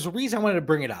 there's a reason I wanted to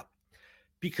bring it up,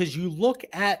 because you look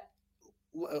at,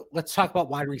 let's talk about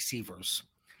wide receivers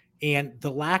and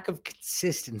the lack of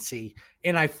consistency.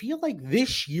 And I feel like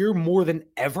this year more than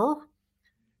ever,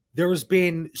 there's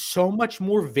been so much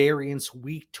more variance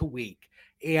week to week.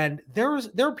 And there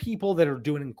are people that are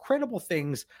doing incredible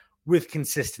things with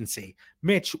consistency.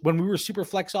 Mitch, when we were Super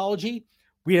Flexology,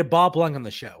 we had Bob Lung on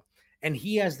the show, and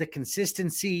he has the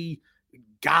consistency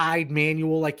guide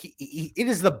manual. Like it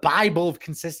is the Bible of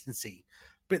consistency.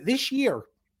 But this year,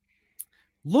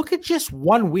 look at just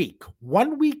 1 week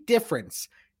difference.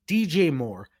 DJ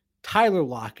Moore, Tyler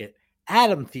Lockett,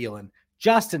 Adam Thielen,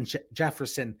 Justin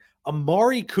Jefferson,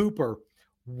 Amari Cooper.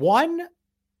 One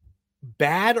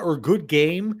bad or good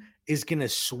game is going to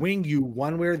swing you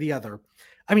one way or the other.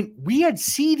 I mean, we had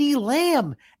CeeDee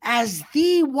Lamb as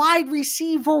the wide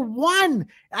receiver 1.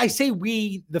 I say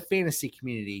we, the fantasy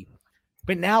community,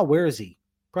 but now where is he?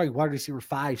 Probably wide receiver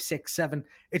 5, 6, 7.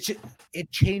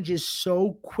 It changes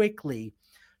so quickly.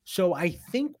 So I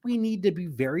think we need to be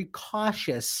very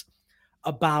cautious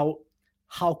about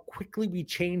how quickly we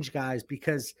change guys,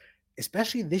 because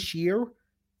especially this year,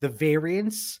 the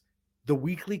variance, the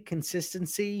weekly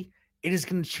consistency, it is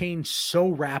going to change so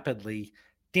rapidly.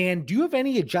 Dan, do you have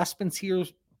any adjustments here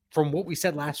from what we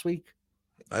said last week?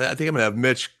 I think I'm going to have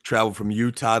Mitch travel from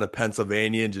Utah to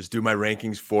Pennsylvania and just do my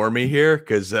rankings for me here,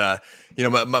 because,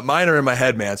 mine are in my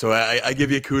head, man. So I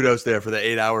give you kudos there for the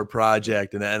 8-hour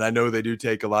project. And I know they do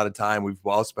take a lot of time. We've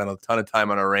all spent a ton of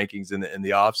time on our rankings in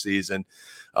the off season.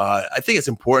 I think it's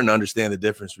important to understand the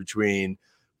difference between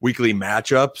weekly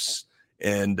matchups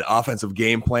and offensive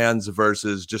game plans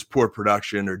versus just poor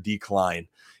production or decline.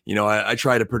 I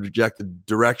try to project the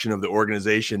direction of the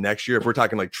organization next year. If we're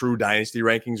talking like true dynasty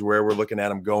rankings, where we're looking at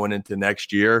them going into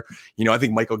next year, I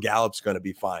think Michael Gallup's going to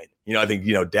be fine. I think,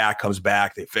 Dak comes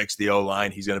back, they fix the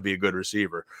O-line, he's going to be a good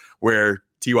receiver, where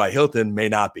T.Y. Hilton may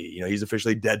not be. He's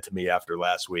officially dead to me after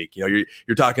last week. You're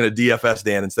talking to DFS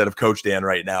Dan instead of Coach Dan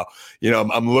right now.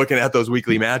 I'm looking at those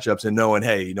weekly matchups and knowing,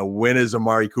 hey, when is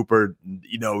Amari Cooper,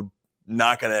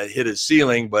 not going to hit his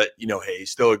ceiling, but hey,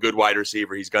 he's still a good wide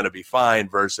receiver. He's going to be fine,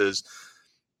 versus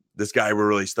this guy we're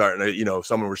really starting to,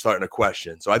 someone we're starting to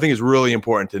question. So I think it's really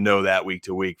important to know that week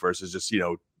to week versus just,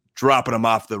 dropping them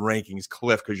off the rankings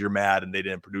cliff because you're mad and they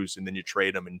didn't produce, and then you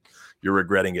trade them and you're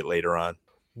regretting it later on.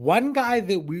 One guy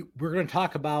that we're going to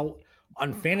talk about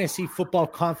on Fantasy Football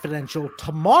Confidential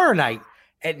tomorrow night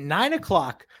at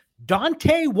 9:00,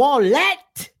 Dante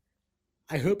Wallette.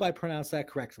 I hope I pronounced that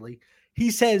correctly.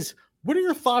 He says, what are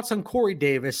your thoughts on Corey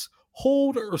Davis?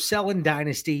 Hold or sell in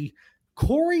Dynasty?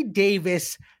 Corey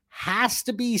Davis has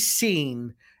to be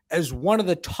seen as one of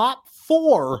the top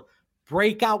 4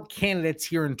 breakout candidates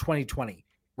here in 2020,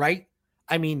 right?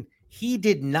 I mean, he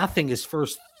did nothing his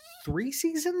first 3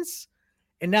 seasons.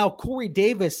 And now Corey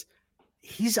Davis,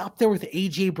 he's up there with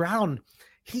A.J. Brown.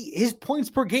 His points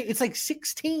per game, it's like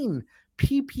 16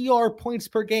 PPR points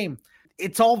per game.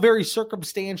 It's all very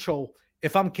circumstantial.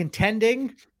 If I'm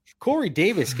contending, Corey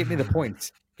Davis, give me the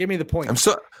points. Give me the points.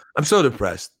 I'm so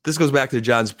depressed. This goes back to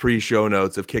John's pre-show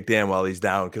notes of kick Dan while he's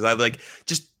down, because I like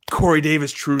just Corey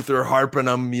Davis truther harping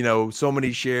him, so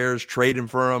many shares, trading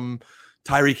for him.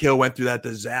 Tyreek Hill went through that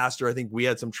disaster. I think we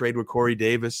had some trade with Corey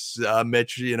Davis,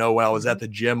 Mitch, when I was at the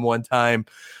gym one time.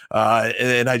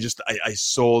 And I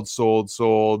sold.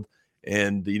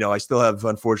 And, I still have,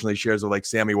 unfortunately, shares of like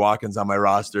Sammy Watkins on my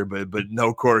roster, but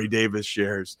no Corey Davis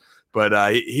shares.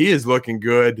 But he is looking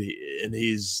good, and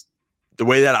he's the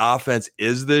way that offense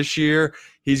is this year,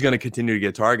 he's going to continue to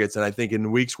get targets. And I think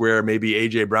in weeks where maybe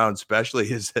A.J. Brown especially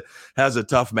has a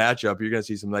tough matchup, you're going to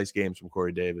see some nice games from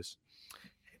Corey Davis.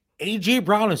 A.J.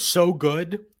 Brown is so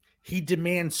good. He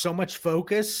demands so much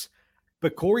focus.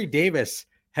 But Corey Davis,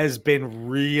 has been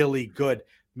really good.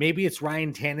 Maybe it's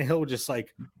Ryan Tannehill just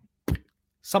like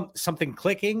something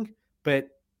clicking, but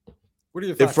what are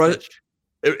your thoughts, Mitch?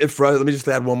 Let me just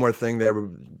add one more thing there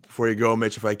before you go,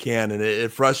 Mitch, if I can. And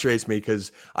it frustrates me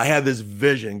because I had this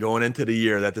vision going into the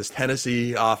year that this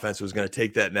Tennessee offense was going to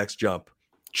take that next jump.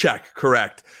 Check,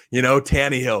 correct.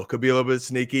 Tannehill could be a little bit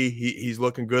sneaky. He's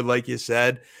looking good, like you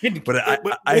said. But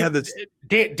I have this.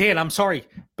 Dan, I'm sorry,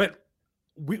 but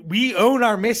we own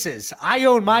our misses. I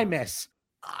own my miss.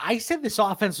 I said this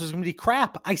offense was going to be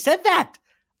crap. I said that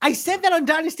on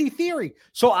Dynasty Theory.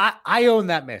 So I own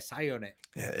that miss. I own it.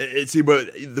 Yeah,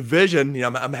 but the vision,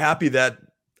 I'm happy that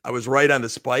I was right on the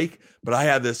spike, but I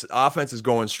had this offense is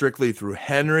going strictly through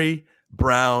Henry,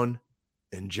 Brown,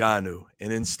 and Jonnu.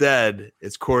 And instead,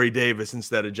 it's Corey Davis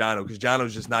instead of Jonnu because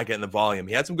Jonnu's just not getting the volume.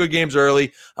 He had some good games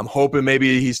early. I'm hoping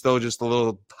maybe he's still just a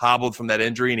little hobbled from that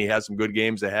injury and he has some good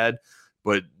games ahead.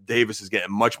 But Davis is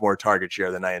getting much more target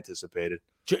share than I anticipated.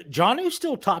 Jonnu's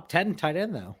still top 10 tight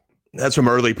end, though. That's from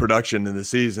early production in the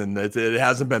season. It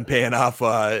hasn't been paying off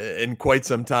in quite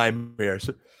some time here.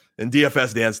 So, and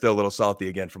DFS Dan's still a little salty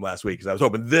again from last week because I was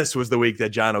hoping this was the week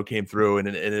that Jono came through, and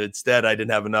instead I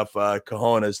didn't have enough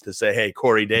cojones to say, hey,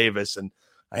 Corey Davis, and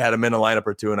I had him in a lineup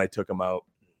or two, and I took him out.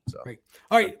 So, right.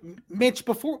 All right, Mitch,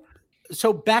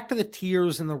 so back to the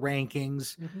tiers and the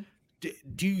rankings,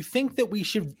 do you think that we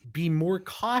should be more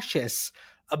cautious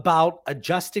about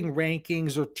adjusting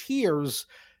rankings or tiers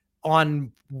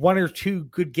on one or two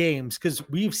good games? Because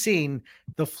we've seen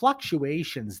the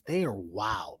fluctuations, they are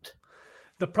wild.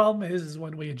 The problem is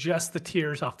when we adjust the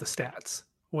tiers off the stats,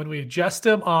 when we adjust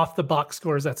them off the box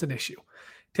scores, that's an issue.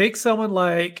 Take someone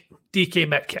like DK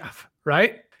Metcalf,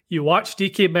 right? You watch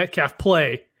DK Metcalf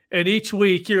play, and each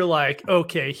week you're like,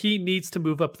 okay, he needs to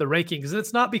move up the rankings. And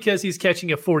it's not because he's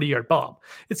catching a 40-yard bomb.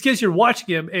 It's because you're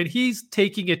watching him, and he's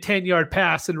taking a 10-yard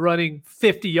pass and running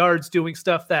 50 yards doing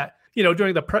stuff that,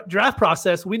 during the draft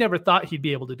process, we never thought he'd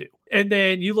be able to do. And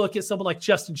then you look at someone like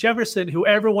Justin Jefferson, who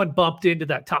everyone bumped into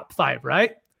that top 5,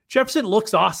 right? Jefferson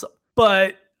looks awesome,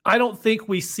 but I don't think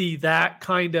we see that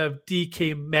kind of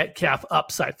DK Metcalf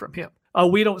upside from him.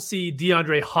 We don't see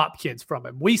DeAndre Hopkins from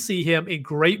him. We see him in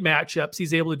great matchups.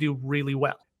 He's able to do really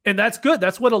well. And that's good.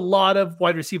 That's what a lot of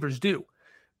wide receivers do.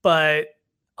 But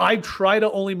I try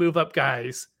to only move up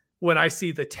guys when I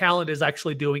see the talent is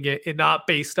actually doing it and not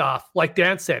based off, like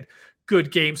Dan said,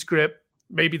 good game script.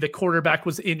 Maybe the quarterback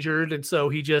was injured, and so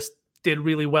he just did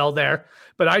really well there.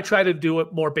 But I try to do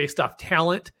it more based off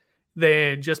talent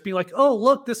than just being like, oh,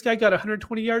 look, this guy got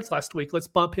 120 yards last week. Let's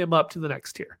bump him up to the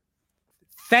next tier.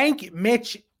 Thank you,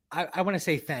 Mitch. I want to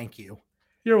say thank you.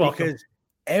 You're welcome. Because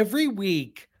every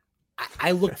week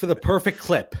I look for the perfect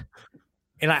clip.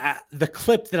 And the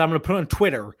clip that I'm going to put on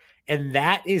Twitter, and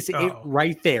that is it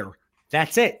right there.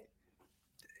 That's it.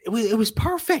 It was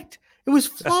perfect. It was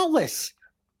flawless.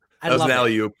 That was an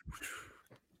alley-oop.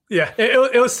 Yeah,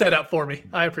 it was set up for me.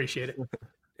 I appreciate it.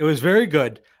 It was very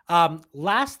good.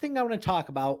 Last thing I want to talk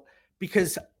about,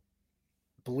 because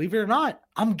believe it or not,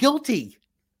 I'm guilty.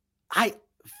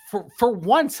 For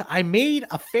once, I made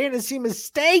a fantasy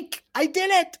mistake. I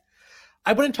did it.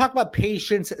 I want to talk about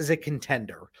patience as a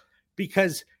contender,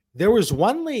 because there was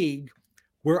one league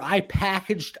where I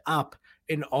packaged up,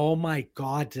 and oh my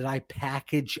God, did I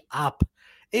package up.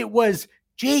 It was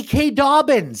J.K.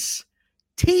 Dobbins,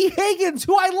 T. Higgins,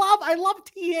 who I love. I love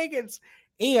T. Higgins.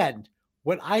 And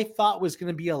what I thought was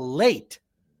going to be a late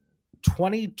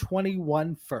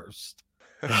 2021 first.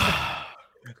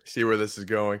 See where this is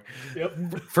going.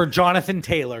 Yep. For Jonathan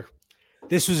Taylor.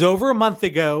 This was over a month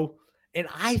ago, and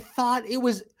I thought it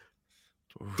was,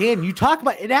 Dan, you talk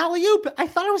about an alley-oop. I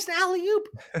thought it was an alley-oop.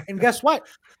 And guess what?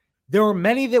 There were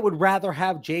many that would rather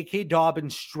have J.K.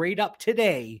 Dobbins straight up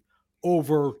today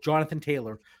over Jonathan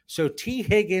Taylor. So T.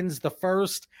 Higgins, the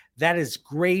first, that is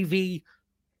gravy.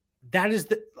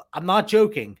 I'm not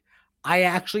joking. I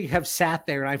actually have sat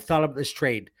there and I've thought of this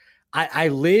trade. I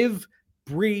live,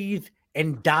 breathe,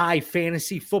 and die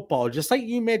fantasy football, just like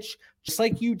you, Mitch, just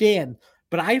like you, Dan.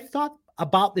 But I've thought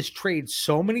about this trade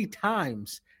so many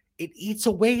times, it eats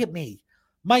away at me.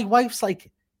 My wife's like,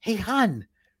 hey, hon,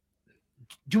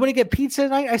 do you want to get pizza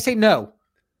tonight? I say, no.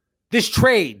 This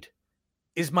trade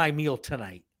is my meal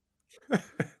tonight.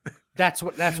 That's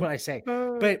what I say.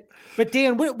 But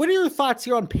Dan, what are your thoughts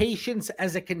here on patience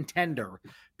as a contender?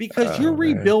 Because you're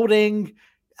rebuilding.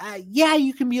 Yeah,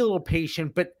 you can be a little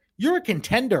patient, but you're a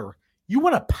contender. You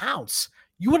want to pounce.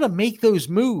 You want to make those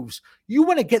moves. You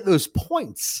want to get those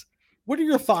points. What are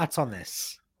your thoughts on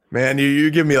this? Man,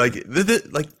 you give me like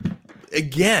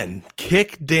again,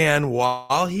 kick Dan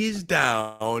while he's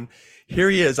down. Here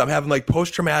he is. I'm having like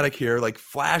post-traumatic here, like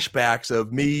flashbacks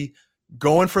of me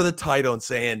going for the title and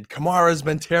saying Kamara's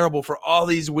been terrible for all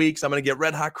these weeks. I'm going to get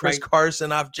red hot Chris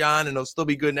Carson off John, and he'll still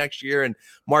be good next year. And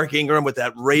Mark Ingram with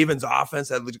that Ravens offense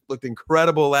that looked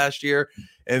incredible last year.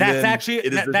 And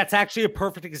that's actually a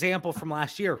perfect example from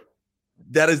last year.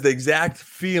 That is the exact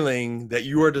feeling that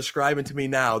you are describing to me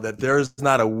now, that there's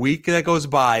not a week that goes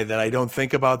by that I don't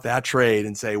think about that trade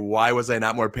and say, why was I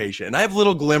not more patient? And I have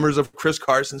little glimmers of Chris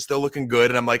Carson still looking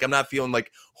good. And I'm like, I'm not feeling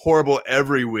like horrible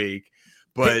every week.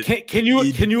 But can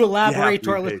you elaborate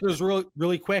to our listeners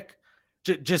really quick?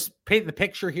 Just paint the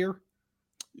picture here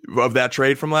of that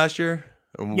trade from last year.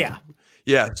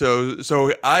 Yeah.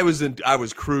 So I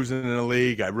was cruising in the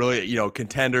league. I really,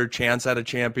 contender, chance at a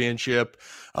championship.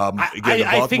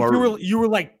 I think you were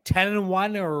like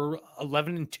 10-1 or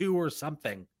 11-2 or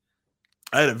something.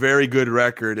 I had a very good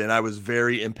record, and I was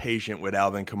very impatient with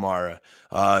Alvin Kamara.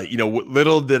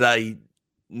 Little did I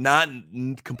not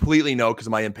completely know because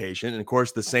of my impatience. And of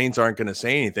course, the Saints aren't going to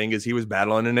say anything because he was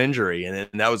battling an injury, and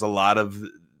that was a lot of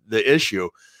the issue.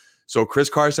 So Chris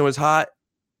Carson was hot.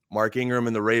 Mark Ingram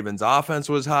and the Ravens offense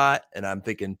was hot, and I'm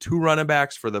thinking 2 running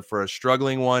backs for a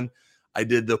struggling one. I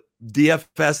did the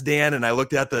DFS, Dan, and I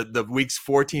looked at the weeks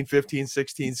 14, 15,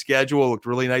 16 schedule. It looked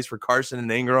really nice for Carson and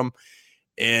Ingram,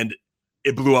 and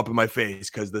it blew up in my face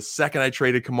because the second I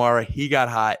traded Kamara, he got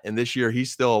hot, and this year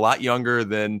he's still a lot younger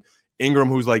than Ingram,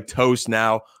 who's like toast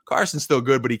now. Carson's still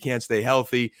good, but he can't stay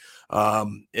healthy,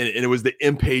 and it was the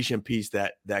impatient piece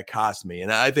that cost me.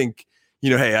 And I think,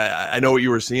 hey, I know what you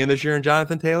were seeing this year in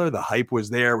Jonathan Taylor. The hype was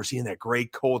there. We're seeing that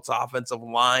great Colts offensive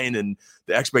line, and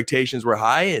the expectations were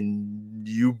high, and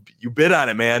you bid on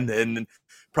it, man. And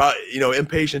probably,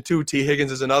 impatient too. T.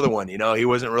 Higgins is another one. He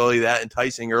wasn't really that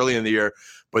enticing early in the year,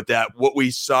 but what you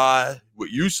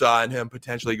saw in him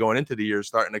potentially going into the year is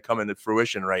starting to come into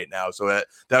fruition right now. So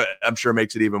that I'm sure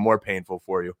makes it even more painful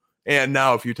for you. And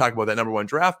now if you talk about that number 1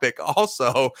 draft pick,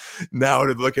 also now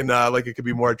it's looking like it could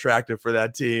be more attractive for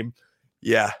that team.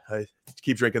 Yeah, I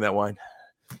keep drinking that wine.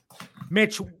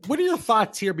 Mitch, what are your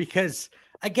thoughts here? Because,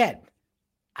 again,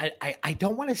 I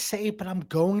don't want to say it, but I'm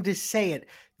going to say it.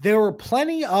 There are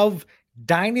plenty of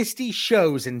dynasty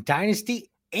shows and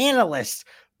dynasty analysts.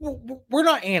 We're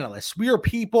not analysts. We are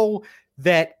people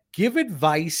that give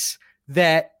advice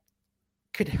that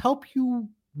could help you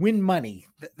win money.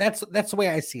 That's the way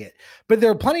I see it. But there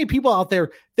are plenty of people out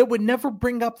there that would never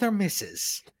bring up their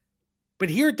misses. But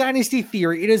here at Dynasty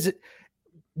Theory,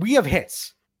 we have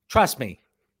hits. Trust me,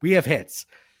 we have hits.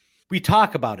 We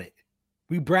talk about it.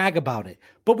 We brag about it.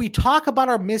 But we talk about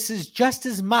our misses just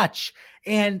as much.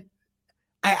 And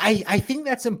I think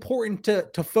that's important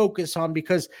to focus on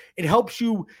because it helps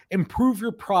you improve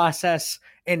your process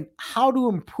and how to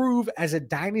improve as a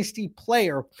dynasty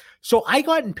player. So I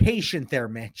got impatient there,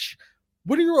 Mitch.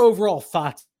 What are your overall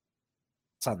thoughts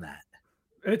on that?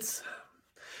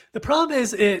 The problem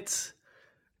is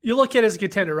you look at it as a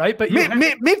contender, right? But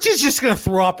Mitch is just going to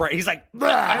throw up, right? He's like,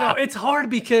 I know it's hard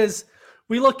because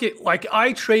we look at, like,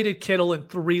 I traded Kittle in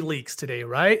 3 leagues today,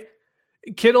 right?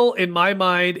 Kittle, in my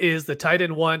mind, is the tight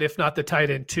end 1, if not the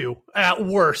tight end 2, at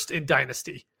worst in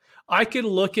Dynasty. I could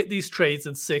look at these trades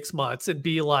in 6 months and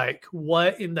be like,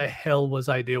 what in the hell was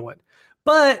I doing?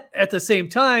 But at the same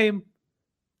time,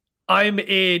 I'm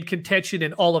in contention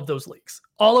in all of those leagues.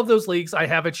 All of those leagues, I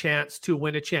have a chance to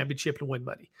win a championship and win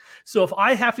money. So if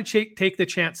I have to take the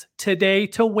chance today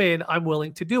to win, I'm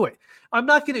willing to do it. I'm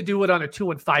not going to do it on a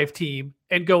 2-5 team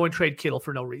and go and trade Kittle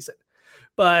for no reason.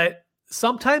 But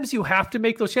sometimes you have to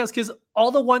make those chances because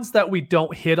all the ones that we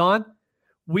don't hit on,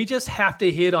 we just have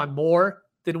to hit on more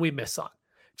than we miss on.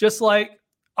 Just like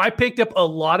I picked up a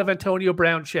lot of Antonio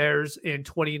Brown shares in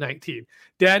 2019.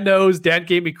 Dan knows, Dan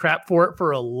gave me crap for it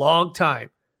for a long time.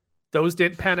 Those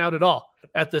didn't pan out at all.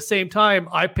 At the same time,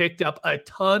 I picked up a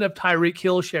ton of Tyreek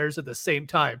Hill shares at the same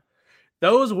time.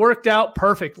 Those worked out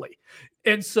perfectly.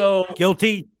 And so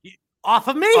guilty off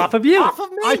of me. Off of you.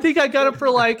 I think I got him for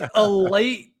like a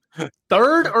late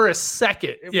 3rd or a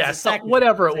 2nd. Yeah,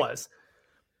 whatever it was.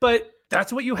 But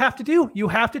that's what you have to do. You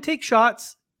have to take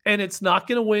shots, and it's not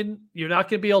going to win. You're not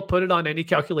going to be able to put it on any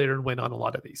calculator and win on a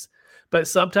lot of these. But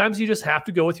sometimes you just have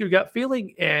to go with your gut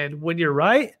feeling. And when you're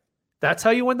right, that's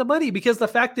how you win the money. Because the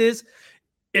fact is,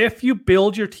 if you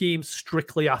build your team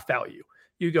strictly off value,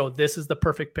 you go, this is the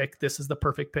perfect pick. This is the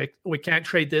perfect pick. We can't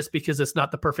trade this because it's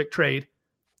not the perfect trade.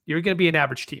 You're going to be an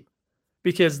average team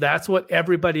because that's what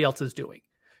everybody else is doing.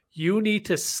 You need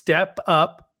to step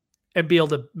up and be able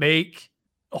to make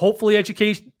hopefully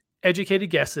educated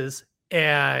guesses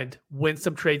and win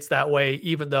some trades that way,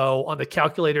 even though on the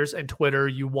calculators and Twitter,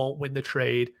 you won't win the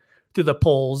trade through the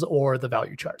polls or the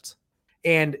value charts.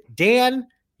 And Dan,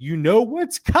 you know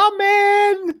what's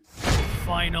coming.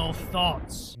 final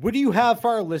thoughts. What do you have for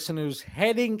our listeners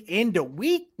heading into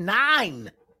week 9?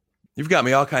 You've got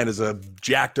me all kinds of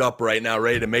jacked up right now,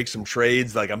 ready to make some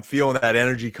trades. Like I'm feeling that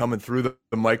energy coming through the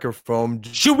microphone.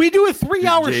 Should we do a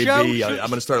 3-hour JB, show? I'm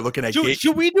going to start looking at.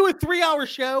 Should we do a 3-hour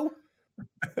show?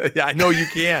 Yeah, I know you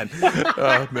can.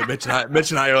 Mitch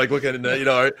and I are like looking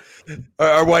at,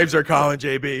 our wives are calling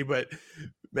JB, but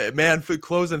man, for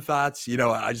closing thoughts,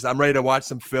 I'm ready to watch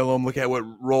some film, look at what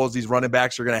roles these running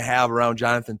backs are going to have around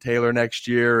Jonathan Taylor next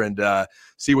year, and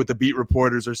see what the beat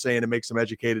reporters are saying and make some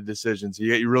educated decisions.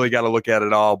 You really got to look at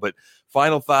it all. But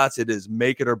final thoughts, it is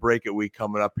make it or break it week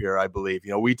coming up here, I believe.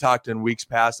 We talked in weeks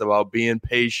past about being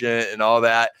patient and all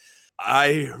that.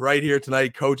 Right here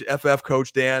tonight, Coach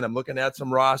Dan, I'm looking at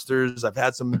some rosters. I've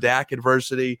had some DAC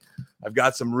adversity. I've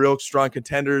got some real strong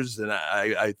contenders, and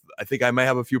I think I might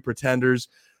have a few pretenders.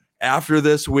 After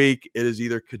this week, it is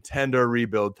either contender or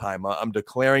rebuild time. I'm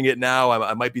declaring it now.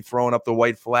 I might be throwing up the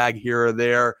white flag here or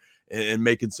there and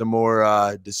making some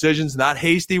more decisions, not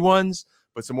hasty ones,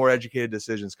 but some more educated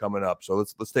decisions coming up. So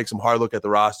let's take some hard look at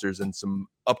the rosters and some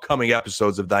upcoming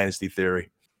episodes of Dynasty Theory.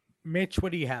 Mitch,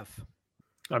 what do you have?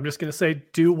 I'm just going to say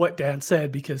do what Dan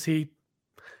said because he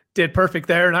did perfect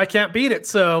there and I can't beat it.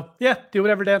 So, yeah, do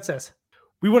whatever Dan says.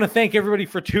 We want to thank everybody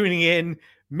for tuning in.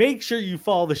 Make sure you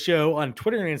follow the show on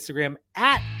Twitter and Instagram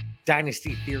at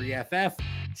Dynasty Theory FF.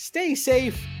 Stay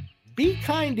safe. Be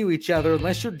kind to each other.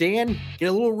 Unless you're Dan, get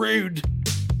a little rude.